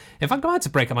more. In fact, I had to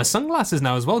break out my sunglasses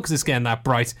now as well, because it's getting that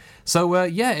bright. So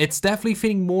yeah, it's definitely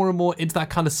feeling more and more into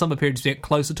that kind of summer period as we get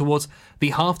closer towards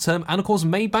the half term, and of course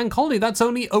May bank holiday. That's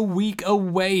only a week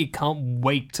away. Can't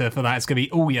wait for that. It's going to be,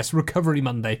 oh yes, Recovery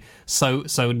Monday. So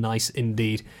nice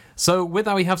indeed. So with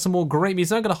that, we have some more great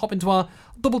music. I'm going to hop into our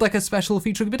double-decker special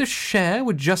featuring a bit of Cher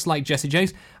with Just Like Jessie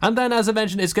James. And then, as I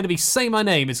mentioned, it's going to be Say My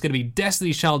Name. It's going to be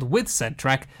Destiny's Child with said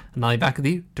track. And I'll be back with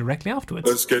you directly afterwards.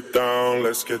 Let's get down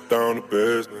to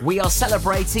business. We are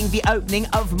celebrating the opening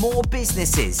of more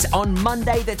businesses on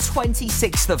Monday the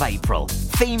 26th of April.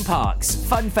 Theme parks,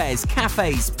 fun fairs,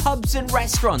 cafes, pubs and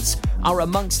restaurants are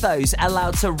amongst those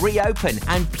allowed to reopen,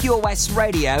 and Pure West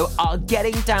Radio are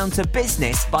getting down to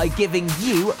business by giving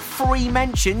you free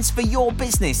mentions for your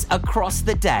business across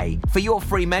the day. For your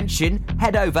free mention,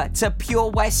 head over to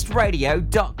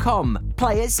purewestradio.com.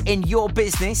 Players in your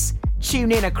business,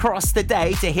 tune in across the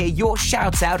day to hear your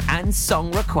shout out and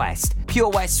song request.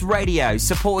 Pure West Radio,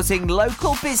 supporting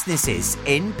local businesses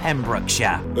in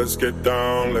Pembrokeshire. Let's get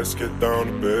down to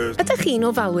business. Ydych chi'n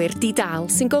ofalwyr di-dal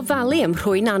sy'n gofalu ym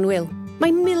Mhrwyn Annwyl?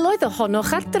 Mae miloedd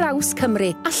ohonoch ar draws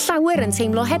Cymru a llawer yn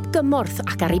teimlo heb gymorth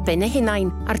ac ar ei ben eu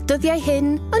hunain, a'r dyddiau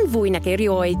hyn yn fwy nag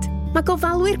erioed. Mae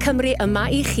gofalwyr Cymru yma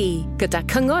i chi, gyda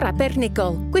cyngor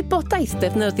abernigol, gwybodaeth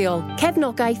defnyddiol,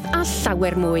 cefnogaeth a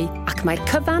llawer mwy, ac mae'r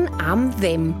cyfan am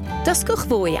ddim. Dysgwch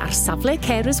fwy ar safle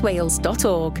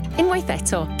carerswales.org. Unwaith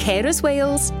eto,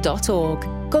 carerswales.org.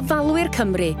 Gofalwyr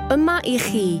Cymru, yma i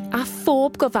chi, a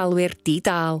phob gofalwyr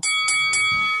di-dal.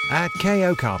 At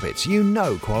KO Carpets, you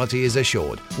know quality is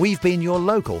assured. We've been your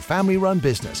local family-run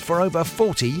business for over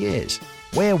 40 years.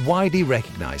 We're widely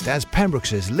recognised as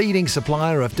Pembrokeshire's leading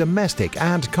supplier of domestic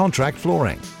and contract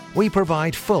flooring. We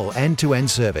provide full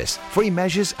end-to-end service, free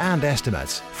measures and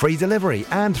estimates, free delivery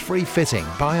and free fitting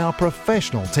by our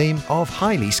professional team of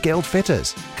highly skilled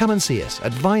fitters. Come and see us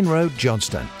at Vine Road,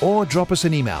 Johnston, or drop us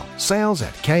an email,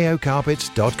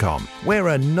 sales@kocarpets.com. We're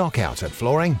a knockout at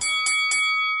flooring.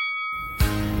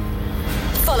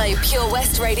 Follow Pure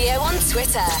West Radio on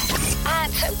Twitter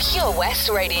at Pure West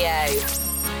Radio.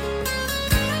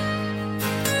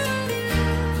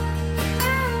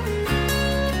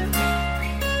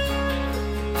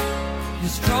 You're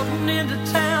strutting into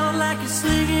town like he's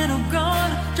slinging a gun.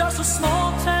 Just a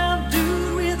small town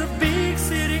dude with a big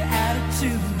city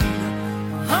attitude.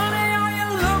 Honey, are you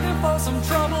looking for some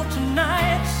trouble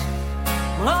tonight?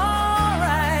 Well,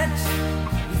 alright.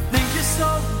 You think you're so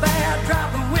bad,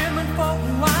 drive the women for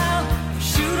a while.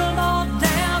 Shoot them all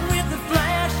down with the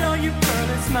flash on your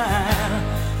pearly smile.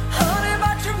 Honey,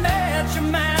 but you're mad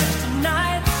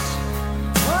tonight.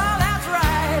 Well, that's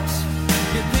right.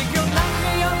 You think you'll knock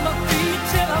me on my feet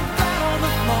till I'm flat on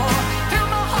the floor, till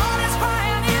my heart is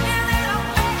crying in here and I'm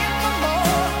begging for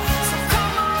more. So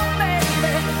come on,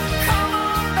 baby, come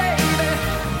on, baby,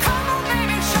 come on,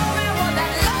 baby, show me what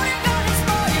that loaded gun is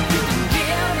for. If you can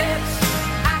give it,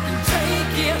 I can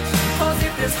take it. 'Cause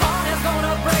if this heart is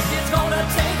gonna break, it's gonna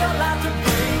take a lot to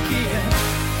break it.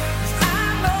 'Cause I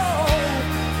know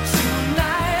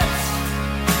tonight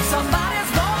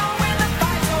somebody's gonna win the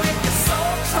fight. So if you're so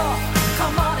tough,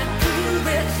 come on and prove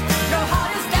it. Your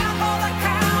heart is down for the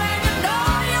count and you know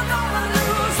you're gonna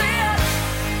lose it.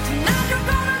 Tonight you're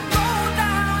gonna go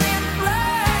down in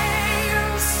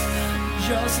flames,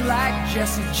 just like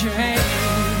Jesse James.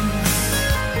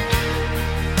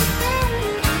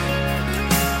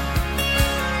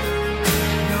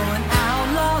 You're an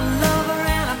outlaw lover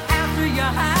and I'm after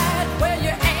your hide. Well,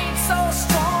 you ain't so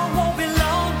strong, won't be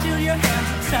long till your hands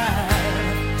are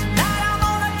tied. Tonight I'm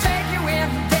gonna take you in,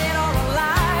 dead or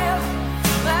alive.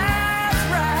 That's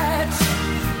right.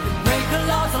 You break the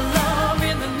laws of love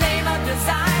in the name of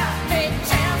desire. Take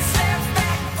 10 steps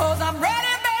back, 'cause I'm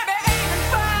ready, baby, aim and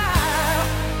fire.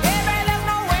 Baby, there's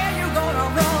nowhere you're gonna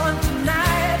run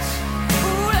tonight.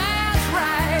 Ooh, that's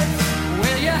right.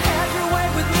 Well, you had your way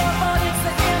with love, but it's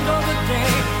the end of the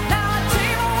day. Now a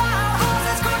team of wild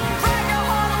horses couldn't drag your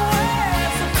heart away.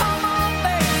 So come on,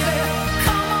 baby,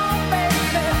 come on,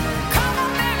 baby, come on,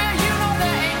 baby. You know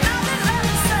there ain't nothing left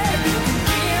to say. If you can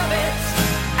give it,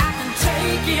 I can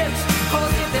take it.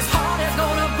 'Cause if this heart is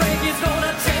gonna break, it's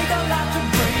gonna take a lot to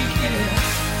break it.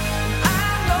 I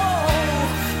know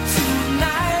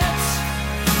tonight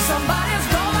somebody's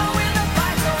gonna win the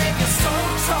fight. So if you're so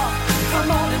tough, come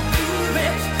on and prove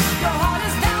it. Your heart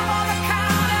is down for the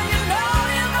count and you know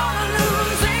you're gonna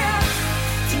lose it.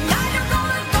 Tonight you're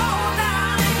gonna go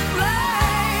down in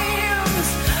flames,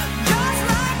 just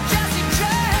like Jesse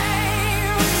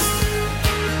James.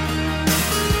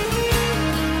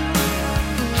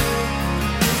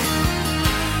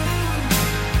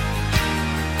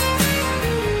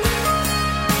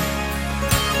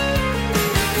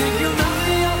 Think you'll knock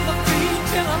me off my feet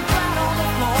till I'm flat on the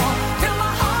floor, till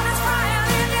my heart is crying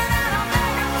in you and I'm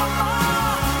begging for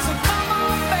more. So come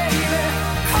on, baby,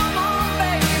 come on,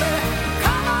 baby,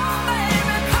 come on,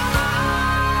 baby, come on.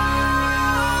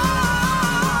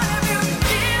 If you can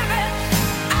give it,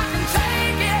 I can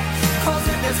take it. 'Cause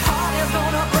if this heart is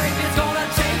gonna break, it's gonna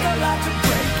take a lot to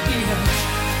break it.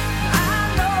 I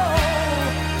know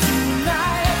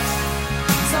tonight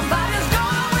somebody's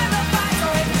gonna win the fight. So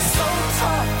if you're so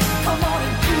tough, come on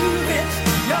and prove it.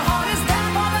 Your heart is down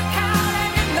for the count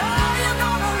and you know you're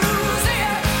gonna lose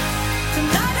it.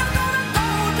 Tonight you're gonna go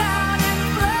down in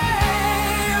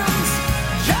flames,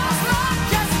 just like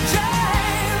Jesse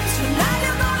James. Tonight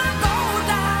you're gonna go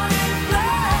down in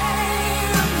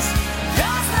flames,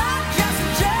 just like Jesse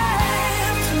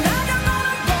James. Tonight you're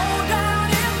gonna go down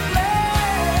in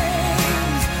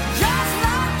flames, just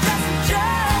like Jesse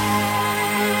James.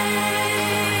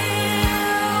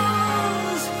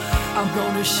 I'm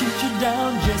gonna shoot you down,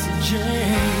 Jesse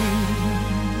James.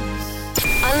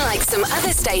 Unlike some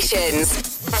other stations,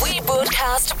 we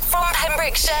broadcast from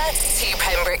Pembrokeshire to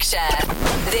Pembrokeshire.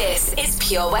 This is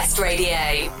Pure West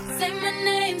Radio. Say my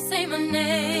name, say my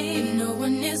name. If no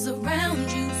one is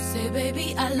around you, say,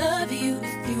 baby, I love you.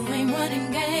 If you ain't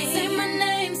running game, say my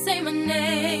name, say my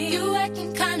name. You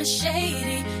acting kinda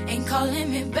shady, ain't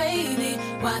calling me baby.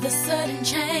 Why the sudden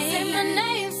change? Say my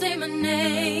name, say my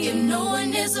name. If no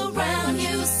one is around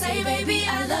you, say, baby,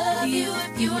 I love you.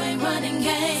 If you ain't running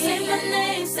game, say my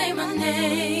name, say my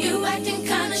name. You acting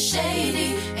kinda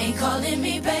shady, ain't calling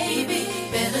me baby.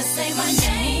 Better say my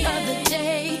name. The other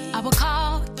day, I would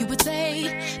call, you would say,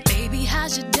 baby,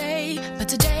 how's your day? But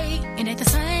today, it ain't the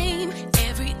same.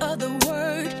 Every other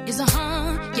word is a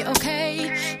yeah, okay.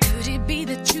 Could it be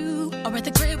that you are at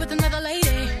the crib with another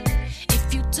lady?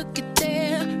 If you took it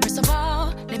there, first of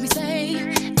all, let me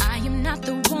say, I am not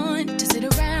the one to sit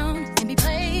around and be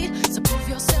played. So prove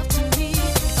yourself to me.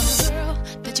 If I'm the girl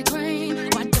that you claim,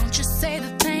 why don't you say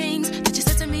the things that you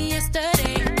said to me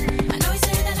yesterday? I know you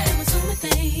say that I am assuming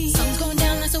things. Something's going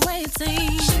down, that's the way it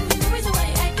seems. Shouldn't be the reason why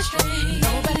you're acting strange.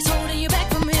 Nobody's holding you back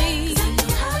from me. 'Cause I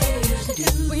know how you used to do.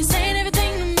 When you're saying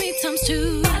everything to me times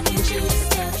two. Why can't you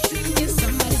just tell the truth? If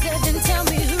somebody said, then tell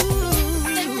me who.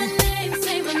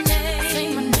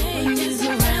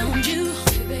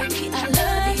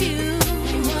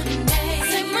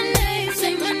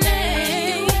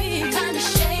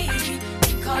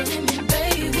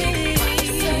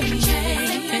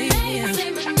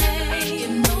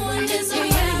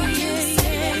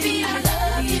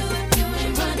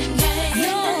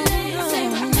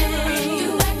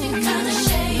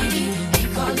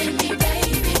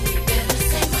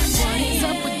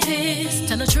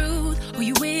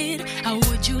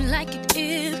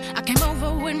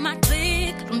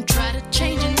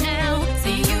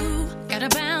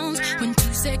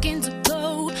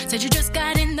 Said you just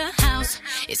got in the house.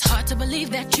 It's hard to believe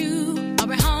that you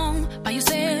are at home by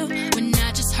yourself when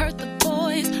I just heard the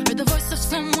voice of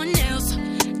someone else.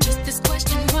 Just this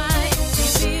question, why do you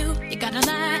feel you got a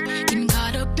lot getting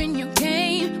caught up in your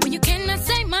game when you cannot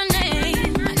say my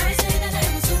name? I know you say that I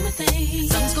am assuming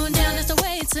things. Something's going down, that's the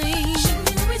way it seems. Shouldn't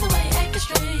be no reason why you're acting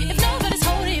strange. If nobody's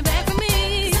holding you back from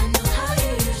me, 'cause I know how you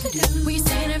usually do. When you're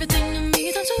saying everything to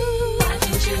me, times two. Why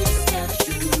can't you just tell the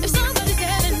truth? If somebody's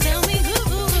there, then tell me who.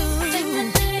 Say my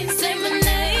name, say my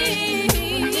name.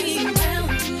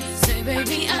 Say,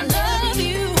 baby, I love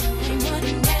you.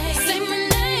 Say my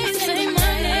name, say my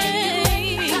name.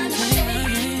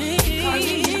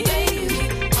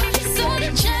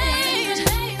 Sudden change,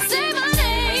 say my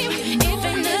name. If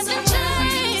it doesn't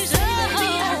change, oh,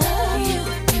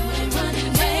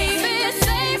 baby,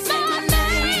 say my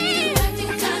name.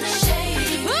 Acting kinda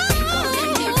shady.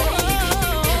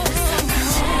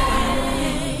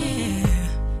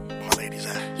 My ladies,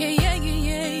 Yeah, yeah, yeah,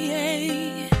 yeah,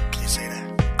 yeah. can you say that?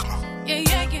 Come on. Yeah,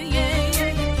 yeah, yeah, yeah,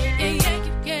 yeah, yeah, yeah,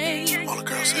 yeah, yeah. All the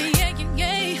girls say it. Yeah, yeah,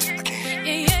 yeah. Again.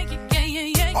 Yeah, yeah, yeah, yeah,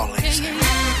 yeah. All the ladies say it.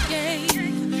 Yeah,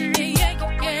 yeah, yeah,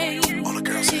 yeah. All the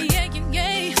girls say it. Yeah, yeah, yeah.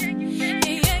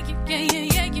 Yeah, yeah,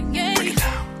 yeah, yeah, yeah. Break it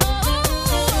down. Oh.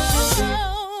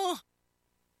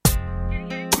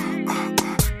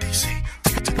 DC,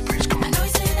 take it to the bridge. Come I on. know you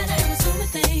say that I am assuming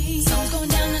things. Something's going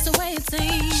down, that's the way it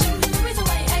seems. Shouldn't be no reason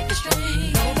why you're acting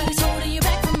strange. Nobody's holding you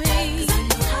back from me, 'cause I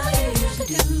know how you usually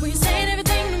do. When you're saying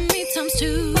everything to me times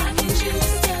two. Why can't you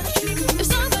just tell the truth? If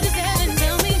somebody's there, then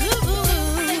tell me who.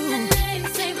 Say my name,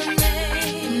 say my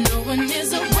name. No one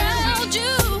is around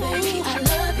you. Baby, I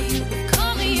love you.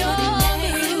 Call me yours.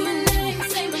 Say my name,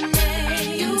 say my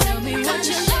name. You tell me what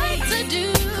you like to do.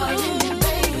 Calling me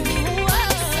baby.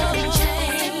 Sudden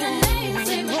change.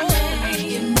 Say my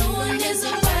name. No one is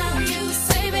around you.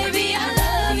 Say, baby, I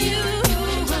love you.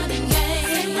 Running game.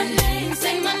 Say my name,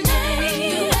 say my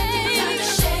name. Kinda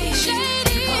shady.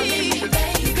 Calling me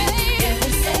baby.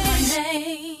 Say my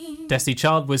name. Destiny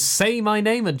Child was Say My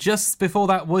Name, and just before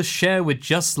that was Cher with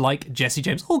Just Like Jesse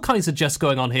James. All kinds of just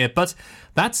going on here, but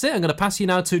that's it. I'm going to pass you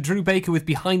now to Drew Baker with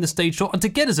Behind the Stage Door, and to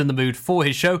get us in the mood for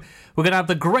his show, we're going to have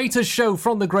The Greatest Show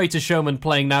from The Greatest Showman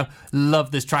playing now.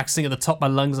 Love this track, sing at the top of my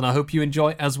lungs, and I hope you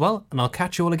enjoy as well, and I'll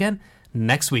catch you all again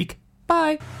next week.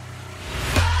 Bye.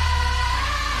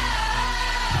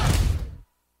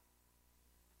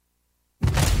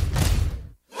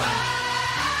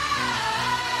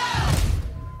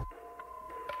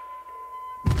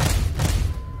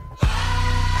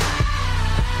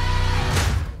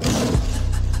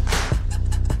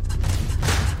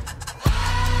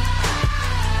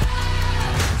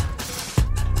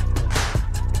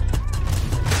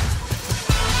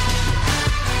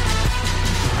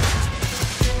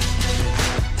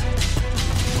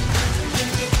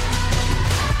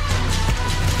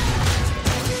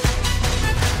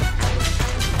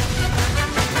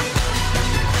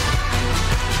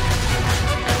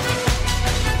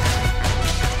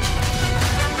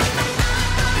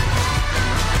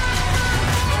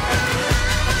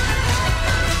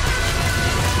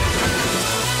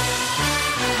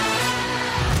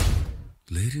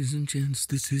 Ladies and gents,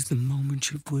 this is the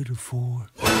moment you've waited for.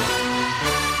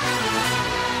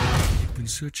 You've been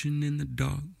searching in the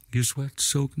dark, your sweat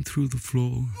soaking through the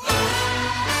floor.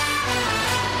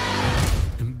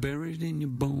 And buried in your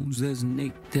bones, there's an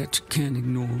ache that you can't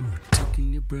ignore.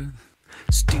 Taking your breath,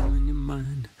 stealing your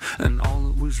mind, and all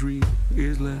that was real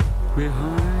is left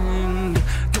behind.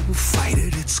 Don't fight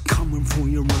it, it's coming for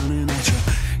you, running at you.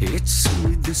 It's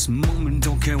only this moment,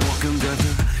 don't care what comes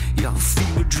after. Your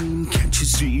fever dream, can't you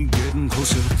see, getting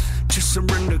closer? Just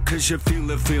surrender, cause you feel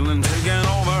the feeling taking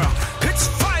over. It's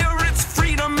fire, it's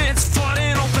freedom, it's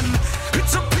flooding open.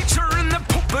 It's a picture in the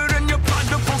pulpit and your blind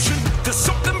devotion. There's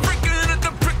something breaking at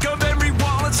the brick of every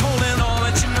wall, it's holding all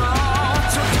that you know.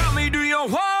 So tell me, do you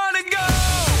want to go?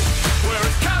 Where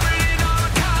it's covered in all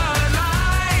the colored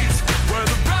lights, where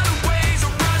the runaways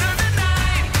are running the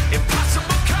night.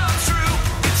 Impossible comes true,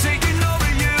 it's taking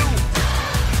over you.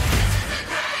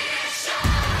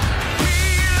 We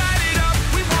light it up,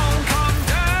 we won't come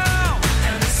down,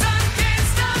 and the sun can't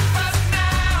stop us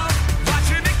now.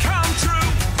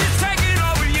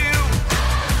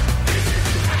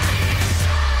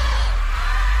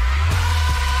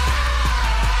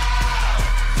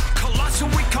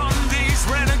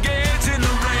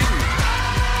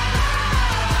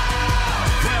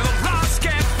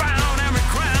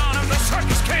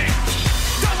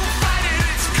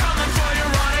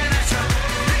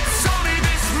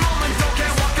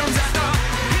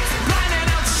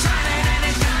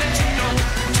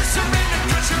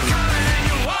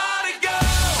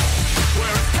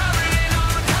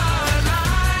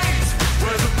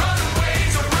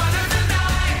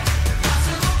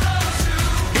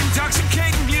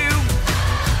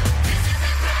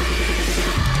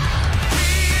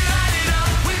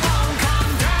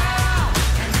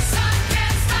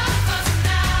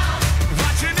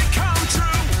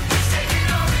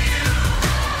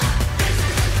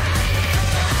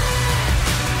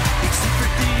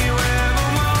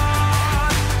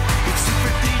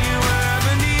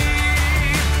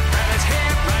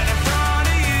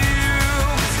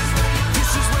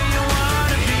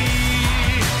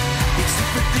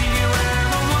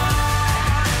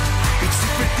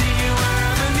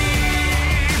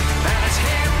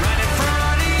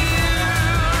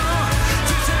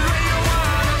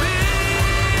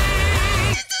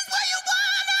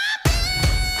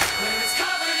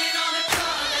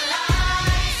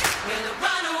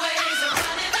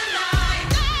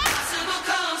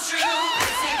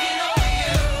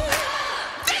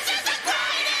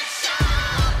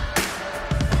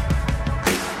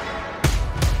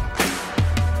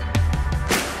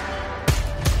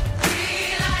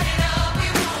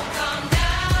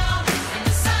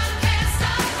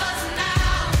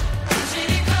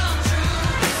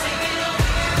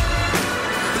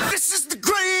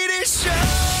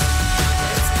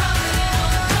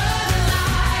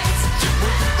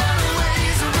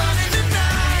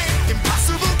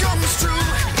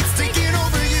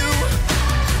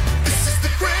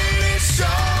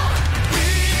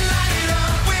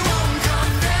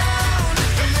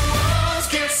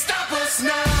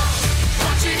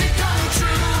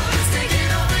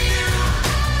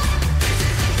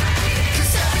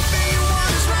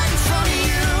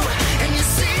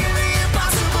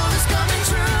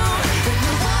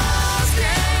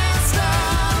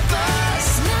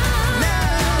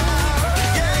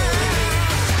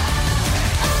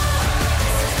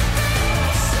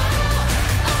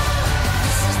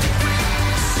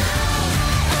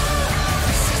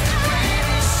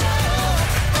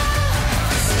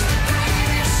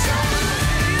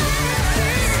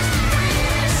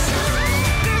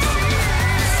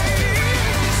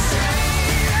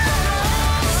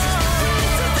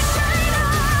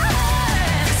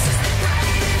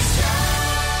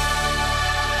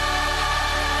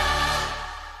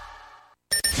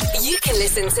 can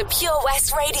listen to Pure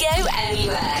West Radio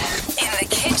anywhere. In the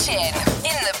kitchen,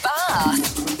 in the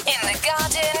bath, in the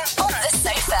garden, on the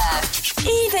sofa,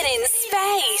 even in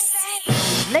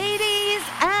space. Ladies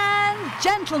and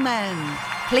gentlemen,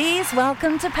 please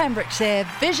welcome to Pembrokeshire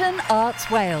Vision Arts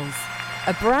Wales,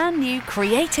 a brand new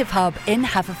creative hub in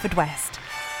Haverfordwest,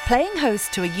 playing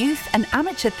host to a youth and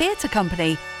amateur theatre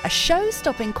company, a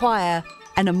show-stopping choir,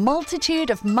 and a multitude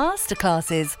of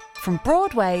masterclasses from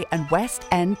Broadway and West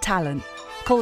End talent.